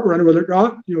the Harp or anywhere like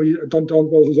that. You know,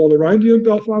 Dunville's is all around you in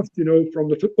Belfast. You know, from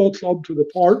the football club to the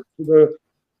park to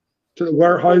the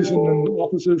warehousing and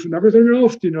offices and everything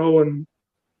else. You know, and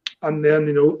then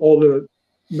you know all the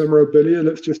memorabilia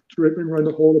that's just draping around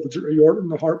the whole of the Duke of York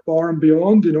and the Harp Bar and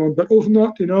beyond. You know, and Bickles and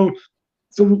that. You know,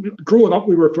 so growing up,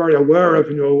 we were very aware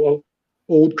of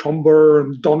Old Cumber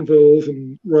and Dunville's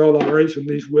and Royal Irish and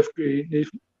these whiskey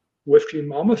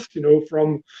mammoths, you know,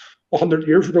 from 100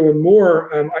 years ago and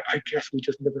more. I guess we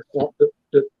just never thought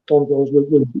that Dunville's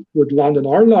would land in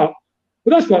our lap.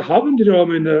 But that's what happened, you know. I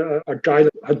mean, a guy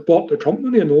that had bought the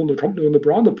company and owned the company and the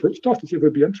brand approached us to see if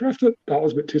we'd be interested. That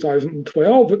was about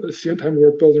 2012. At the same time, we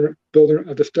were building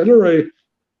a distillery,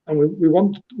 and we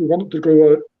wanted to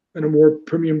grow in a more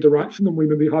premium direction than we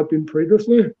maybe had been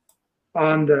previously.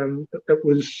 And it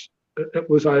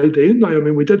was ideal. Now, I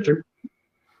mean, we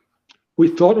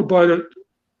thought about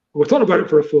it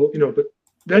for a full, you know, but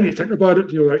then you think about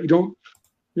it, you know,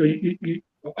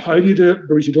 how do you do it?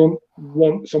 Because you don't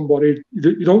want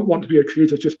to be a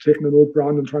creator just taking an old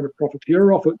brand and trying to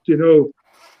profiteer off it, you know.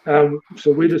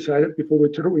 So we decided before we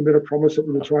took it, we made a promise that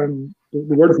we would try and,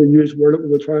 the word we used were that we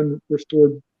would try and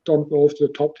restore Dunville's to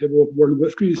the top table of world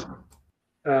whiskies.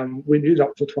 We knew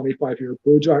that was a 25-year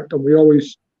project, and we've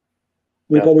always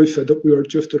said that we are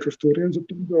just the custodians of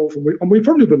Dunville's, and we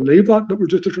firmly believe that we're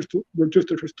just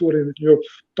a custodian. You know,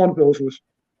 Dunville's was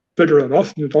bigger than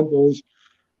us. You know, Dunville's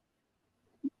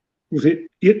was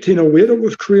 1808 it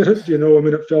was created. You know, I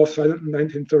mean, it fell silent in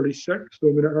 1936. So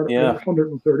I mean, it had a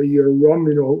 130-year run.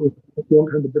 You know, it was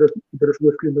one kind of the British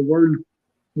whiskey in the world.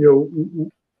 You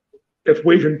know, if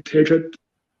we can take it,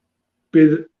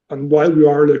 and while we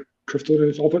are the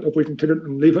custodians of it, if we can take it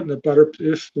and leave it in a better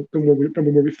place than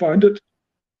when we found it,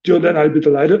 you know, then I'd be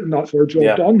delighted, and that's our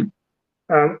job done.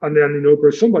 And then, you know,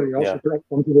 there's somebody else who put up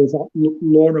Dunville's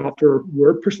long after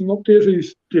we're pushing up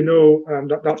daisies, you know,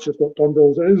 that's just what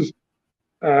Dunville's is.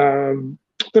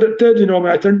 But it did, you know, I mean,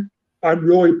 I think I'm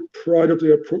really proud of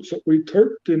the approach that we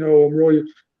took, you know.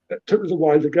 It took us a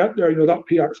while to get there. You know, that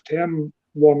PX10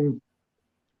 won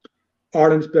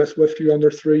Ireland's Best Whisky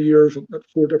under 3 years at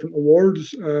 4 different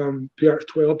awards.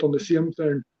 PX12 done the same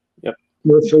thing. Yep.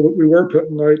 You know, so we were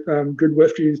putting out good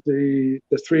whiskies. The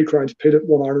Three Crowns Pitted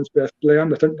won Ireland's Best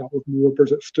Blend. I think that was more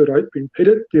because it stood out being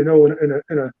pitted, you know, in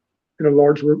a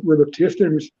large room of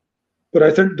tastings. But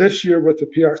I think this year with the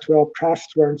PX12 cask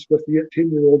strengths, with the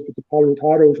 18-year-olds, with the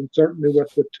Palotados, and certainly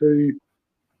with the 2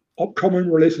 upcoming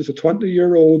releases, the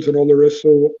 20-year-olds and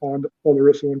Oloroso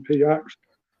and PX,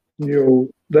 you know,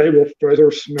 they will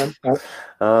further cement that.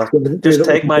 Just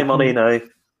take my money now.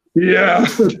 Yeah.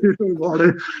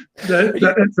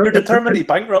 You're determined to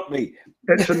bankrupt me.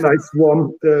 It's a nice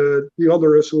one. The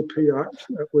Oloroso PX,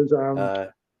 it was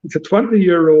it's a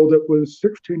 20-year-old. It was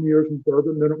 16 years in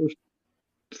bourbon, then it was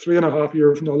 3.5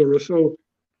 years in Oloroso,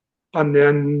 and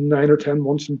then 9 or 10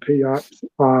 months in PX,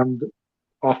 and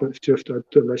it's just a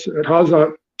delicious. It has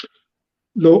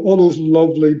all those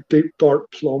lovely deep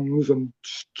dark plums and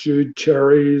stewed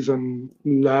cherries and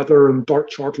leather and dark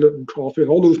chocolate and coffee and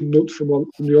all those notes from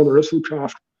the Oloroso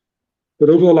cask. But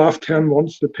over the last 10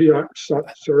 months, the PX,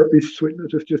 that syrupy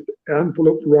sweetness is just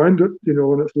enveloped around it, you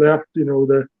know, and it's left, you know,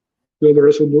 the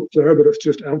Oloroso notes there, but it's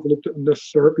just enveloped in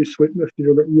this syrupy sweetness, you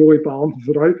know, that really balances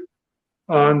it out.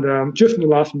 And just in the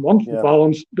last month, the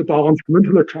balance come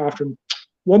into the cask. And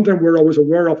one thing we're always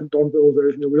aware of in Dunville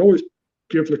is, you know, we always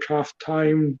give the cask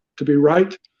time to be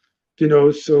right, you know,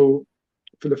 so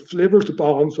for the flavors to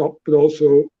balance up, but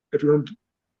also if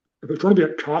it's going to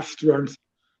be a cask strength,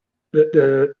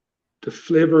 the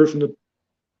flavors and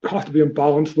have to be in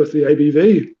balance with the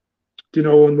ABV, you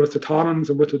know, and with the tannins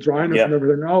and with the dryness and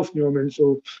everything else, you know what I mean?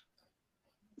 So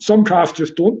some casks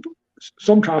just aren't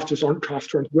cask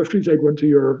strength whiskies. They go into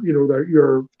your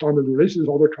standard releases.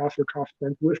 Other casks are cask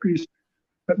strength whiskies.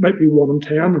 It might be 1 in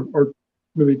 10 or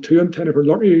maybe 2 in 10 if you're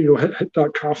lucky, you know, hit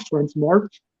that cask strength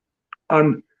mark.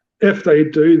 And if they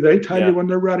do, they tell you when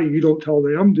they're ready. You don't tell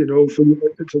them, you know, so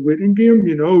it's a waiting game,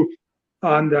 you know.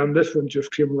 And this one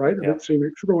just came right about 3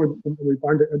 weeks ago, and we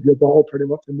banged it into a bottle pretty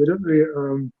much immediately.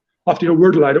 After we're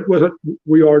delighted with it.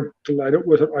 We are delighted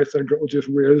with it. I think it will just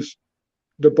raise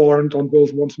the bar in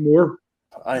Dunbills once more.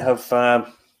 I have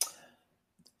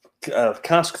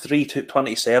cask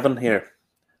 327 here,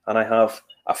 and I have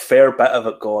a fair bit of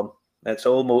it gone. It's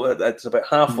about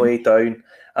halfway down,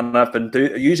 and I've been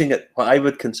using it what I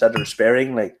would consider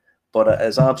sparingly, but it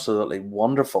is absolutely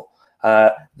wonderful.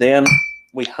 Then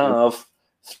we have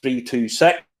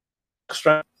 326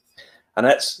 strength, and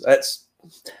it's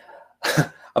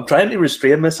I'm trying to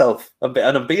restrain myself, and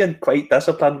I'm being quite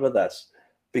disciplined with this,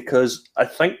 because I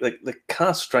think that the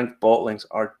cask strength bottlings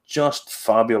are just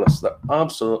fabulous. They're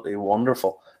absolutely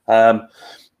wonderful. They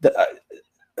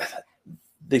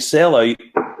sell out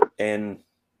in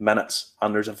minutes,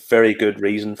 and there's a very good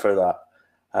reason for that.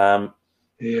 I'm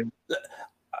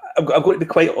going to be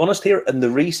quite honest here. And the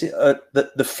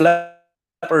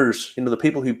flippers, the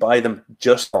people who buy them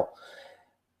just now,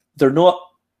 they're not,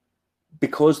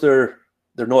 because they're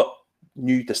not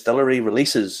new distillery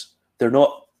releases. They're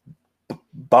not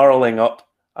barreling up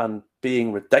and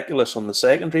being ridiculous on the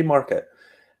secondary market.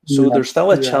 So there's still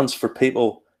a chance for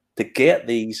people to get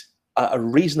these at a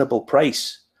reasonable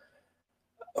price.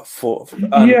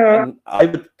 And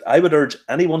I would urge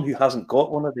anyone who hasn't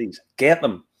got one of these, get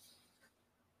them.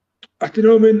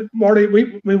 Marty,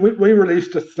 we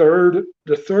released the third of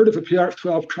the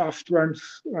PX12 craft strength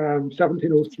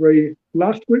 1703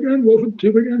 last weekend, wasn't it?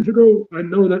 2 weekends ago. I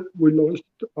know that we launched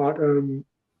at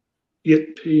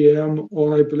 8 p.m.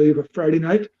 on, I believe, a Friday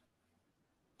night,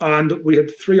 and we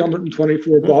had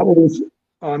 324 bottles,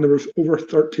 and there was over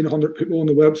 1,300 people on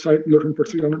the website looking for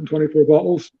 324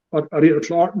 bottles at 8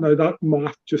 o'clock. Now that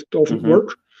math just doesn't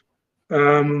work,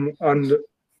 and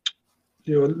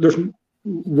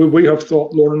we have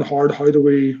thought long and hard, how do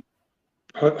we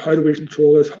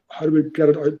control this? How do we get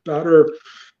it out better?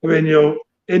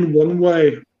 In one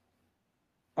way,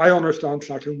 I understand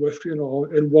tracking whiskey and all.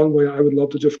 In one way, I would love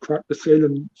to just crack the seal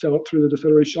and sell it through the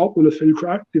distillery shop with a seal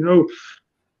crack. In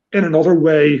another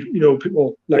way,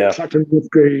 people like tracking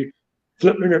whiskey,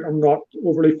 flipping it, I'm not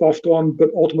overly fussed on, but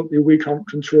ultimately we can't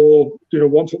control,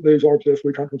 once it leaves our place,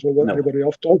 we can't control what anybody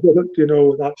else does with it.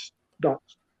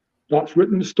 That's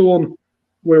written in stone.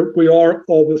 Where we are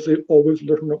obviously always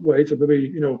looking at ways of maybe,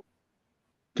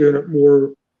 doing it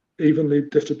more evenly,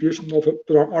 distribution of it.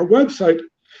 But our website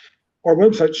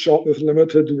shop is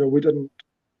limited.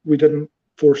 We didn't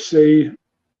foresee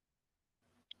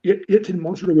 18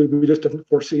 months ago. We just didn't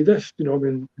foresee this.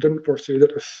 Didn't foresee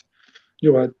that this,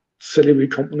 a silly wee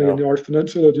company in the Irish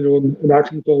Peninsula, in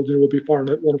Axonville, would be firing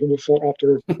out one of the most sought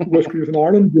after whiskies in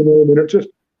Ireland.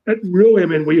 It really.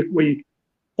 We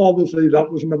obviously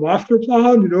that wasn't the master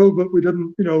plan, but we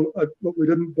didn't, but we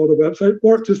didn't build a website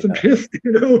for it just in case,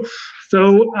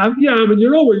 So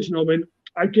you're always,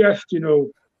 I guess,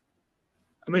 it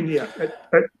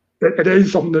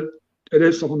is something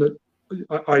that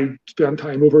I spend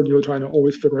time over, trying to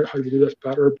always figure out how to do this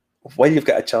better. When you've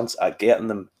got a chance at getting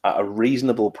them at a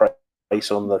reasonable price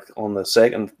on the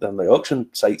second and the auction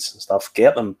sites and stuff,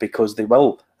 get them, because they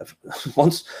will.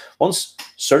 Once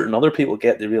certain other people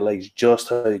they realise just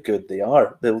how good they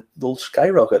are, they'll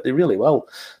skyrocket. They really will.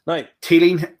 Now,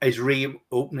 Teeling is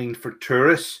reopening for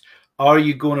tourists. Are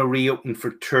you going to reopen for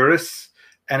tourists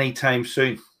anytime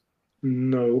soon?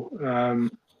 No.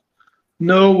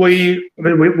 No, we've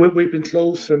been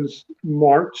closed since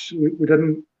March. We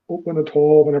didn't open at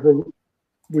all whenever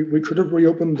we could have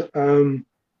reopened.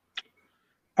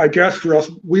 I guess for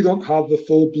us, we don't have the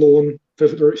full-blown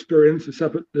visitor experience, the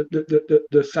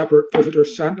separate visitor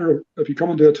centre. If you come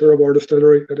into a tour of our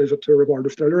distillery, it is a tour of our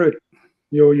distillery.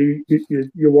 You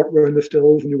walk around the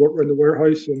stills, and you walk around the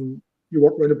warehouse, and you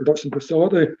walk around the production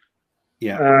facility.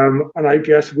 And I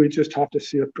guess we just have to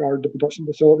safeguard the production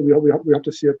facility. We have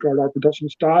to safeguard our production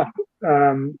staff.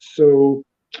 So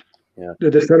the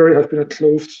distillery has been a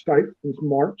closed site since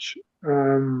March.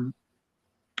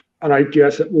 And I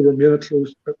guess it will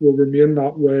remain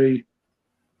that way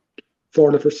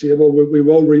for the foreseeable. We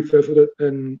will revisit it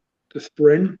in the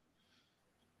spring,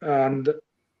 and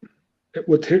it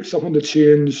would take something to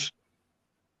change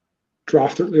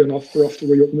drastically enough for us to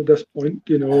reopen at this point.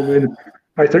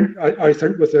 I think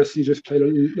with this, you just play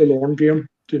the long game.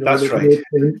 That's right.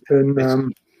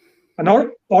 And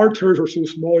our tours are so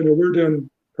small. We're doing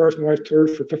personalised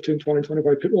tours for 15, 20,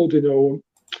 25 people.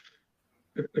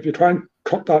 If you try and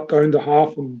cut that down to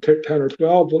half and take 10 or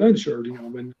 12, well then sure,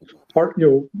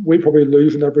 we probably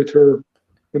lose in every tour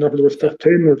whenever there was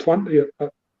 15 or 20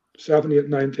 at 7, 8,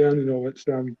 9, 10,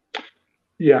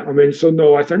 so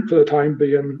no, I think for the time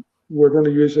being, we're going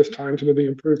to use this time to maybe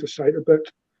improve the site a bit,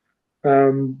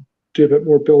 do a bit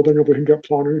more building if we can get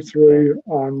planning through,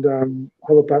 and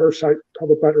have a better site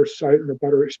and a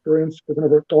better experience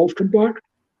whenever it does come back.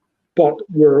 But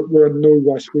we're in no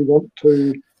rush. We want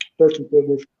to, first and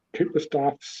foremost, keep the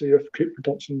staff safe, keep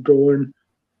production going.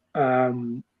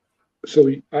 So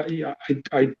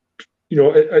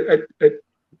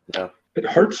it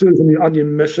hurts us, and you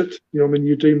miss it.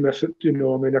 You do miss it.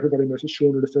 Everybody misses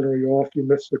showing the distillery off. You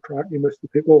miss the crack. You miss the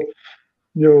people.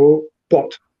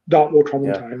 But that will come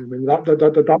in time.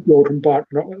 That will come back.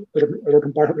 It'll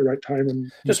come back at the right time.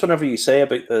 And just whenever you say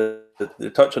about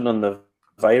the touching on the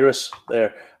virus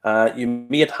there, you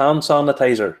made hand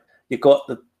sanitizer. You got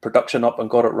the production up and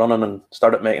got it running and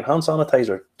started making hand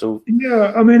sanitizer. So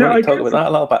yeah, I talk about that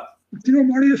a little bit.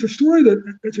 Marty, it's a story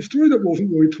that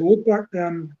wasn't really told back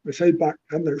then. I say back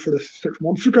then, like sort of 6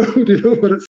 months ago,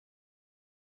 but it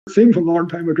seems a long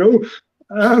time ago.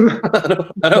 I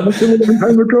know. It seems a long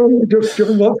time ago, just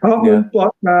given what's happening. Yeah.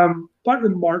 But back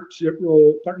in March,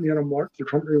 April, back in the end of March, the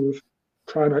country was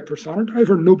crying out for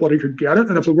sanitizer. Nobody could get it,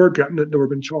 and if they were getting it, they were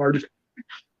being charged.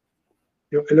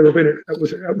 It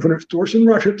was an extortion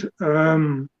racket.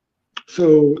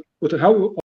 So with the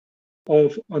help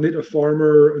of Anita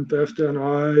Farmer, Invest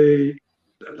NI,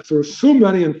 there were so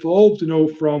many involved,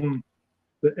 from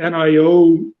the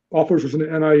NIO, officers in the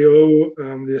NIO,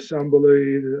 the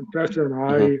Assembly, the Invest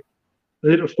NI,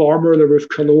 Anita Farmer, there was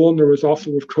Cologne, there was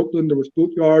Copeland, there was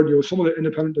Boatyard, some of the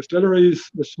independent distilleries,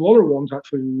 the smaller ones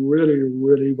actually really,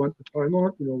 really went to town on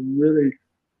it, really,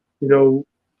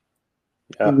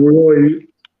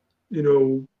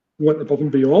 went above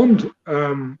and beyond.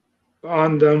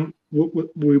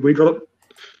 We got it.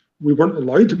 We weren't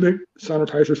allowed to make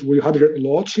sanitizers. So we had to get the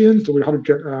law changed. So we had to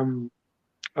get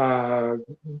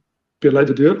be allowed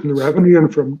to do it from the revenue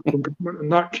and from government,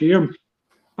 and that came.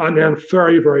 And then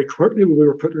very, very quickly, we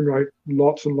were putting out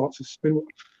lots and lots of spin.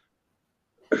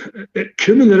 It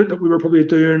accumulated that we were probably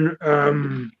doing.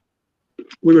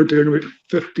 We were doing about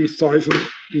 50,000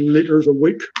 litres a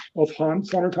week of hand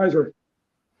sanitizer.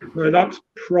 Now that's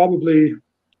probably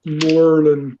more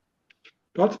than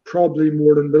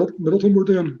Middleton were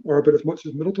doing, or about as much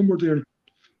as Middleton were doing.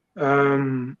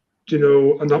 And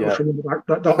that was from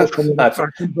the back.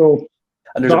 So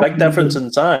and there's a big difference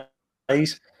in size.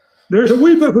 There's a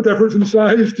wee bit of a difference in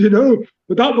size,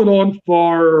 but that went on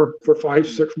for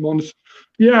 5-6 months.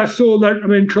 Yeah, so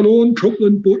Cologne,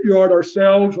 Copeland, Boatyard,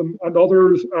 ourselves, and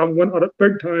others went at it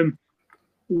big time.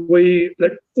 We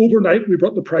overnight we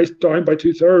brought the price down by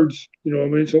 2/3.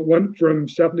 So it went from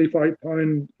 £75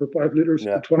 for 5 litres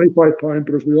to £25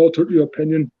 because we all took the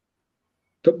opinion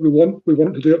that we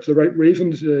wanted to do it for the right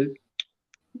reasons. The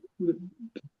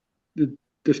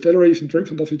distilleries and drinks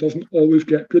industry doesn't always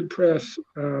get good press.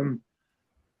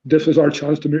 This was our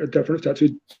chance to make a difference, to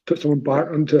actually put someone back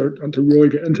and to really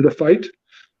get into the fight,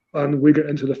 and we get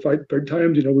into the fight big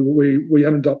time. We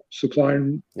ended up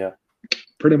supplying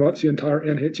pretty much the entire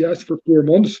NHS for 4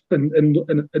 months in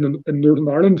Northern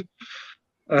Ireland,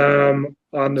 and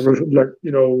there was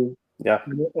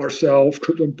ourselves,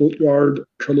 Copeland, Boatyard,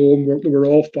 Cologne, they were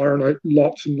all firing out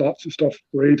lots and lots of stuff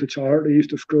free to charities,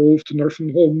 to schools, to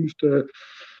nursing homes, to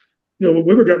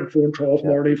we were getting phone calls,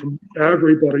 Marty, from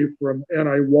everybody, from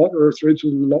NI Water through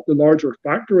to the larger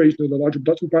factories, the larger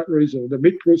production factories, the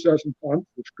meat processing plants,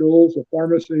 the schools, the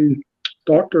pharmacies,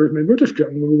 doctors. We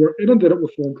were inundated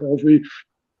with phone calls.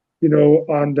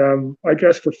 I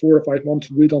guess for 4 or 5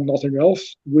 months we done nothing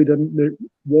else. We didn't make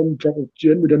one drop of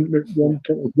gin. We didn't make one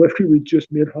drop of whiskey. We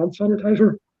just made hand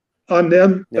sanitizer. And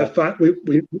then we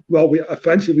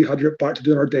eventually had to get back to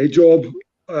doing our day job.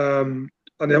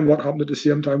 And then what happened at the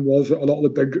same time was that a lot of the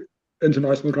big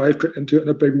international guys got into it in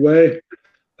a big way,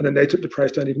 and then they took the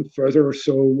price down even further.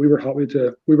 So we were happy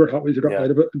to get out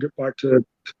of it and get back to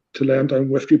laying down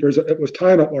whiskey, because it was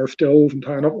tying up our stills and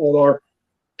tying up all our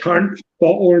tanks,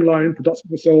 bottling line, production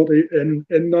facility in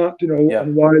that,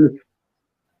 and while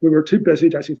we were too busy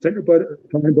to actually think about it at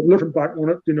the time, but looking back on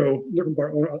it,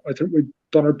 I think we'd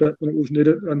done our bit when it was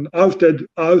needed, and as did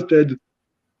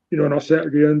and I'll say it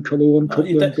again, Cologne,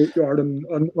 Copeland, Boatyard, and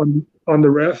the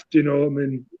rest.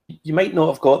 You might not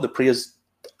have got the praise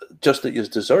just that you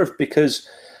deserve, because,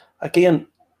 again,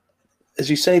 as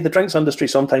you say, the drinks industry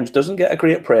sometimes doesn't get a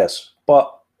great press.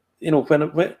 But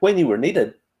when you were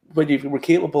needed, when you were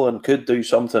capable and could do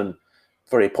something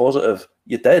very positive,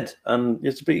 you did, and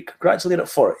you're to be congratulated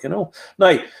for it. Now,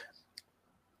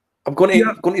 I'm going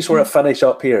to sort of finish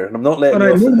up here, and I'm not letting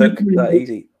you off the hook that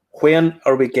easy. When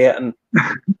are we getting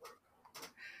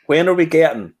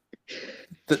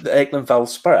the Ecklandville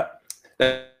Spirit?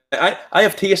 I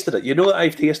have tasted it.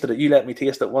 I've tasted it. You let me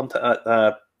taste it at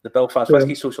the Belfast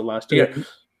Whisky Social last year.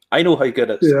 I know how good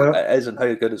it is and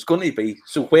how good it's going to be.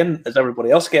 So when is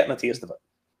everybody else getting a taste of it?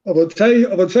 I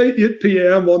would say 8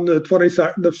 p.m. on the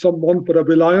 22nd of some month, but I'll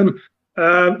be lying.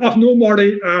 No,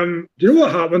 Marty. Do you know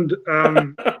what happened?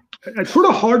 It's sort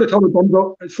of hard to tell the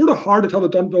Dunville. It's sort of hard to tell the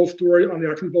Dunville story and the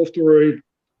Axonville story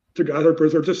together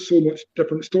because they're just so much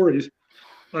different stories,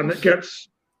 and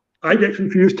I get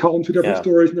confused telling two different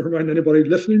stories. Never mind anybody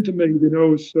listening to me, you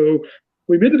know. So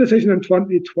we made the decision in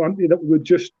 2020 that we would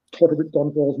just talk about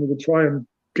Dunvilles and we would try and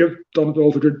give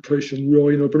Dunvilles a good push and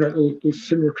really, you know, bring out those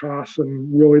senior class and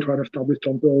really try to establish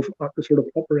Dunvilles at the sort of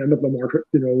upper end of the market,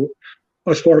 you know,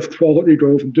 as far as quality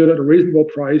goes, and do it at a reasonable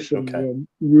price and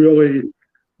really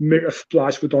make a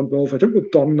splash with Dunvilles. I think we've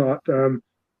done that.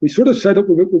 We sort of said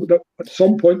that at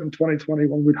some point in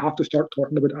 2021 we'd have to start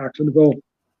talking about Axonville,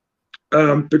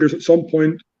 because at some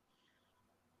point,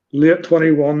 late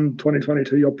 21,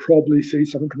 2022, you'll probably see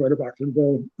something come out of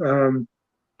Axonville.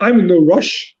 I'm in no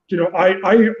rush. You know,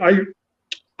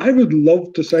 I would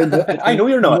love to say that. I know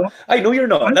you're not. I know you're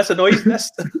not. That's annoys me.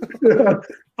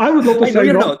 I would love to say I know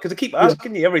you're not, because I keep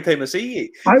asking you every time I see you.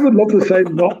 I would love to say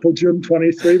not till June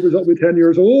 23 because I'll be 10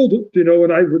 years old, you know,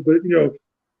 and I would, you know,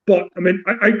 but I mean,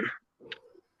 I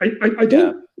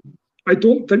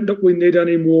don't think that we need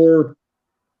any more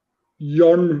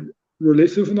young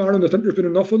releases in Ireland. I think there's been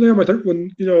enough of them. I think we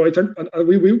want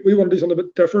to do something a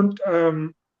bit different.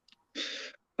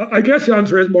 I guess the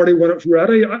answer is, Marty, when it's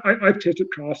ready. I've tasted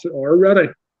casks that are ready.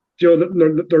 You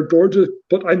know, they're gorgeous,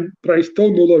 but I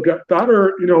still know they'll get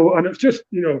better. You know, and it's just,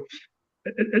 you know,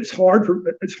 it's hard for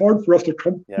us to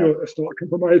you know, it's not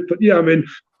compromise. But yeah, I mean,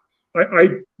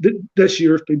 this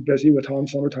year's been busy with hand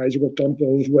sanitizer, with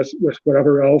Dunvilles, with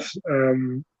whatever else.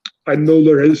 I know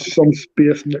there is some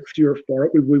space next year for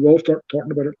it. We will start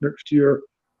talking about it next year,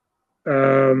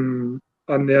 and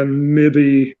then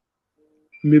maybe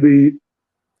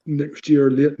next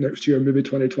year, late next year, maybe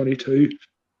 2022.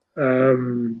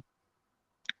 You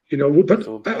know, but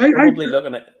so probably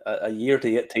looking at a year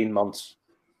to 18 months.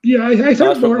 Yeah, I think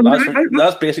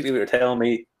that's basically what you're telling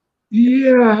me.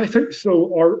 Yeah, I think so,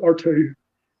 or two.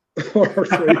 Or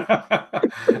three.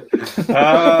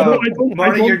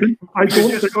 Marty, you're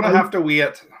just going to have to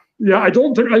wait. Yeah, I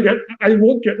don't think I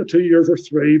won't get the 2 years or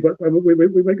three, but we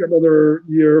might get another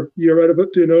year out of it,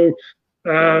 you know.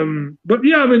 But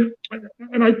yeah, I mean,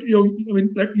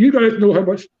 like you guys know how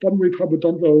much fun we've had with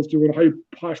Dunvilles, and how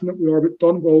passionate we are about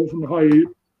Dunvilles, and how,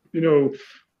 you know,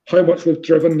 how much we've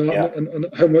driven that, and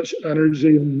how much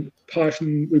energy and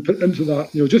passion we put into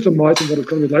that. You know, just imagine what it's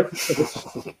going to be like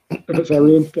if it's our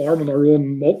own farm and our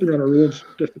own malting and our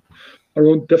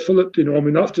own distillate. You know, I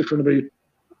mean, that's just going to be,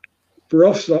 for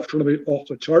us, that's going to be off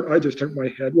the chart. I just think my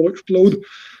head will explode,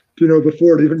 you know,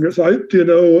 before it even gets out. You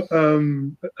know,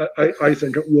 I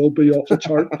think it will be off the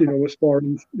chart, you know, as far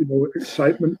as, you know,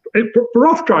 excitement for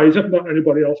us guys, if not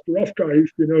anybody else. For us guys,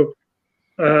 you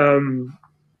know,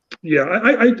 yeah,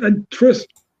 and Tris,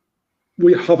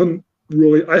 I haven't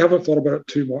thought about it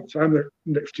too much. I'm there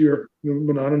next year, you know,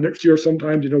 Manana next year.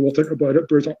 Sometimes, you know, we'll think about it,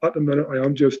 but at the minute, I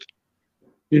am just,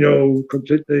 you know,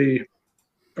 completely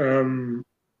immersed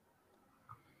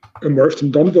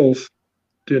in Dunvilles.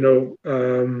 You know,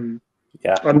 I'm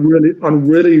really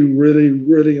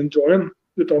enjoying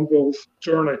the Dunvilles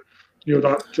journey. You know,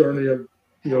 that journey of,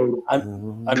 you know,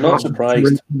 I'm not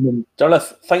surprised.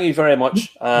 Derleth, thank you very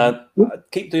much.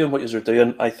 Keep doing what you're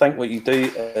doing. I think what you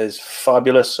do is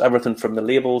fabulous. Everything from the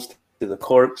labels to the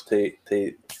corks to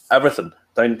everything,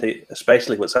 down to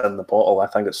especially what's in the bottle. I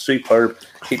think it's superb.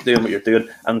 Keep doing what you're doing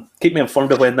and keep me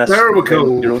informed of when this. There we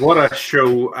go. What a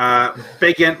show.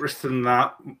 Big interest in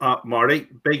that, Marty.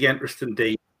 Big interest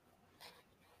indeed.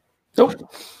 Oh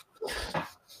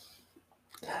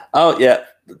yeah.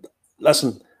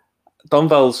 Listen,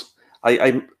 Dunvilles,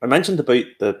 I mentioned about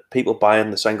the people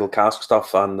buying the single cask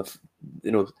stuff, and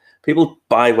you know, people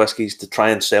buy whiskies to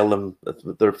try and sell them.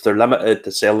 They're limited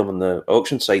to sell them on the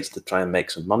auction sites to try and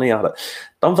make some money out of it.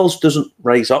 Dunvilles doesn't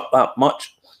rise up that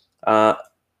much,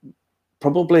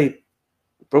 probably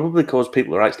because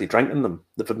people are actually drinking them.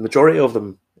 The majority of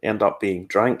them end up being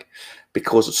drank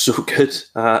because it's so good.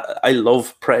 I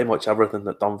love pretty much everything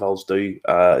that Dunvilles do.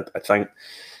 I think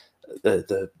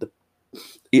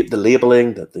the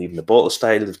labeling, even the bottle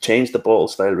style, they've changed the bottle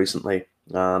style recently,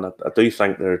 and I do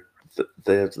think they're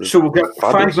so we've got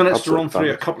 5 minutes to run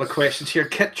through a couple of questions here.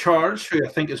 Kit Charge, who I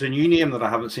think is a new name that I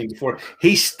haven't seen before,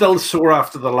 he's still sore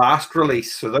after the last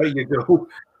release, so there you go.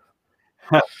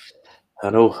 I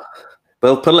know.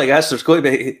 Well, put it like this, they're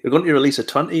going to release a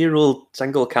 20-year-old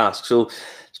single cask, so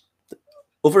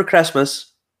over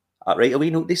Christmas, write a wee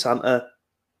note to Santa.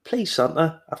 Please,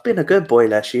 Santa, I've been a good boy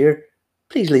last year.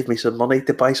 please leave me some money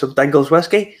to buy some Dingles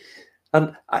whiskey.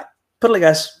 And I put it like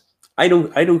this, I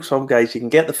know some guys, you can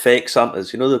get the fake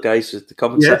Santas, you know, the guys that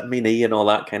come and sit on me knee and all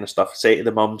that kind of stuff, say to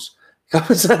the mums, come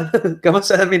and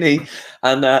sit on me knee.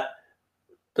 And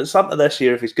but Santa this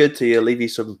year, if he's good to you, leave you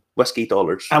some whiskey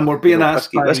dollars. And we're being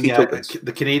asked by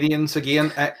the Canadians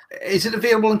again, is it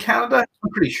available in Canada? I'm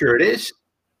pretty sure it is.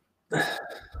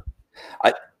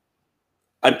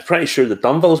 I'm pretty sure the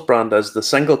Dunville's brand is. The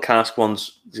single cask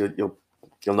ones, you'll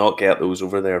not get those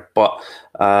over there. But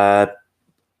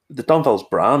the Dunville's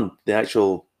brand, the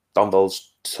actual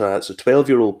Dunville's, it's a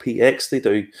 12-year-old PX they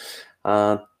do.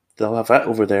 They'll have it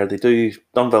over there. They do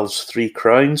Dunville's 3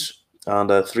 Crowns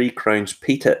and 3 Crowns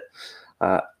Peated.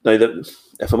 Now,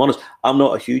 if I'm honest, I'm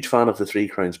not a huge fan of the 3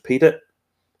 Crowns Peated.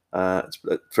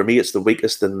 For me, it's the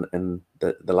weakest in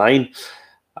the line.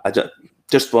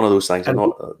 Just one of those things.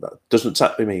 That doesn't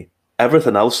sit with me.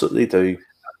 Everything else that they do.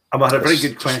 I had a very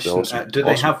good question. Awesome. Do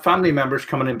they have family members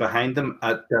coming in behind them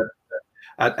at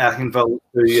Atkinville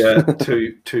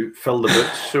to fill the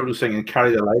boots, sort of thing, and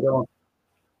carry the light on?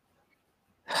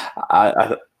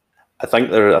 I think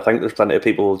there's plenty of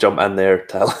people who jump in there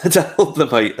to help them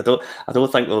out. I don't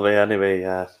think there'll be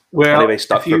anyway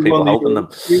stuck for people helping them.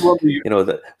 You know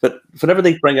that, but whenever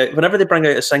they bring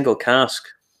out a single cask,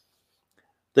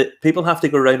 that people have to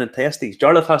go around and test these.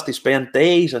 Jarlath has to spend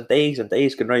days and days and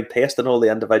days going around testing all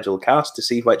the individual casks to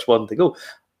see which one to go.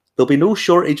 There'll be no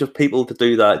shortage of people to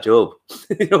do that job.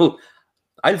 You know,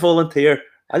 I'll volunteer.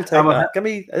 I'll take that. Give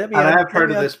me. I've heard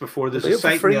of this before. There's a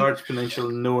site in the Ards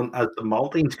Peninsula known as the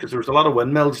Maltings because there's a lot of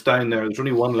windmills down there. There's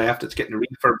only one left. It's getting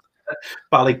refurbed.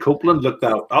 Ballycopeland, look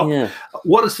that up. Yeah.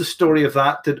 What is the story of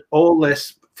that? Did all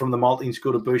this from the Maltings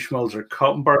go to Bushmills or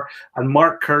Cottonburgh? And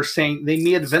Mark Kerr saying they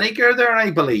made vinegar there, I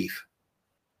believe.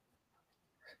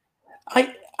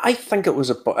 I think it was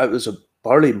a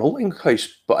barley malting house,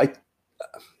 but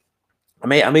I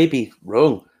may be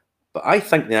wrong, but I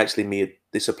think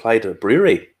they supplied a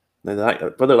brewery. Now,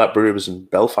 whether that brewery was in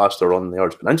Belfast or on the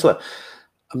Ards Peninsula,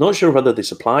 I'm not sure whether they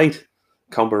supplied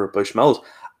Cumber or Bushmills.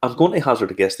 I'm going to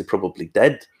hazard a guess they probably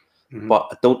did, but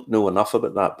I don't know enough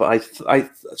about that. But I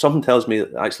something tells me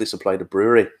that they actually supplied a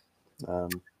brewery.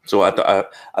 So I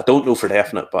don't know for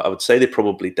definite, but I would say they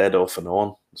probably did off and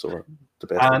on. So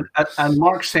and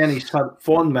Mark's saying he's had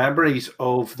fond memories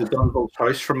of the Dunville's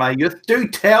house from my youth. Do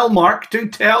tell, Mark. Do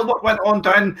tell what went on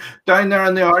down there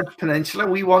on the Ards Peninsula.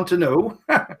 We want to know.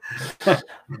 The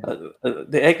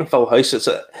Eggenville house.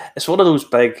 It's one of those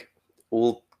big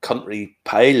old country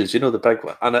piles. You know, the big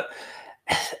one, and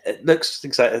it looks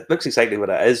exactly what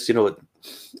it is. You know,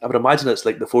 I would imagine it's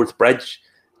like the Forth Bridge.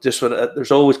 Just when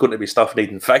there's always going to be stuff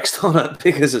needing fixed on it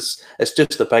because it's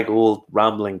just a big old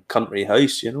rambling country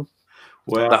house, you know.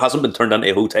 Well, that hasn't been turned into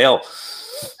a hotel.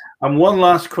 And one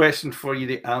last question for you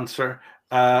to answer.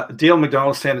 Dale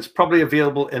McDonald saying it's probably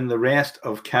available in the rest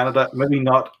of Canada, maybe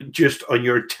not just on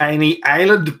your tiny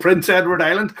island, Prince Edward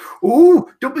Island. Oh,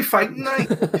 don't be fighting now.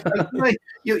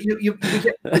 You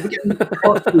get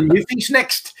the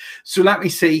next. So let me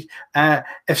see.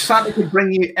 If Santa could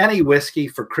bring you any whiskey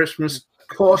for Christmas,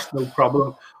 cost no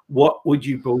problem, what would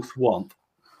you both want?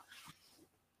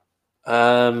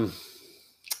 Let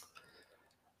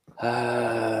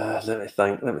me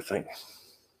think.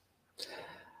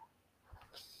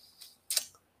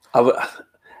 I would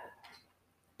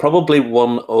probably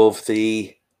one of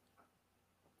the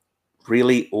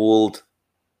really old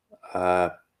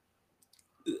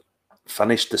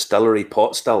finished distillery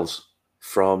pot stills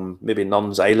from maybe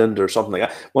Nuns Island or something like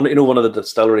that. One of the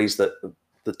distilleries that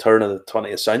the turn of the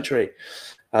 20th century.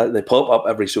 They pop up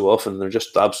every so often. They're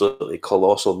just absolutely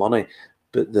colossal money.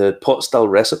 But the pot still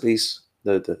recipes,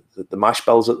 the mash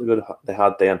bills that they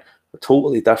had then are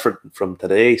totally different from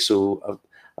today. So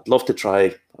I'd love to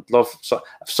try. If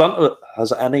Santa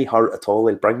has any heart at all,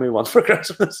 they'll bring me one for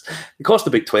Christmas. It cost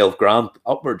about 12 grand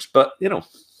upwards, but you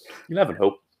never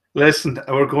know. Listen,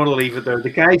 we're going to leave it there. The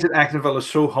guys at Atkinville are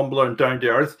so humble and down to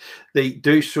earth. They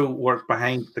do so work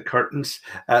behind the curtains.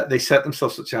 They set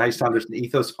themselves such high standards and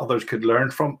ethos others could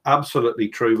learn from. Absolutely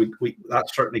true. That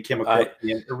certainly came across in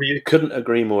the interview. Couldn't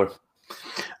agree more.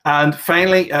 And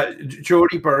finally,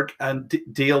 Geordie Burke and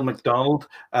Dale McDonald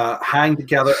hang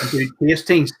together and do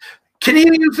tastings.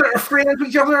 Canadians that are friends with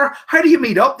each other, how do you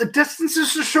meet up? The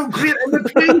distances are so great in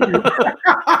between.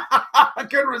 I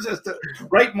couldn't resist it.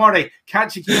 Right, Marty,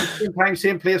 catch you again, same time,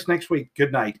 same place next week.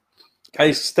 Good night.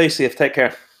 Guys, stay safe. Take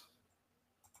care.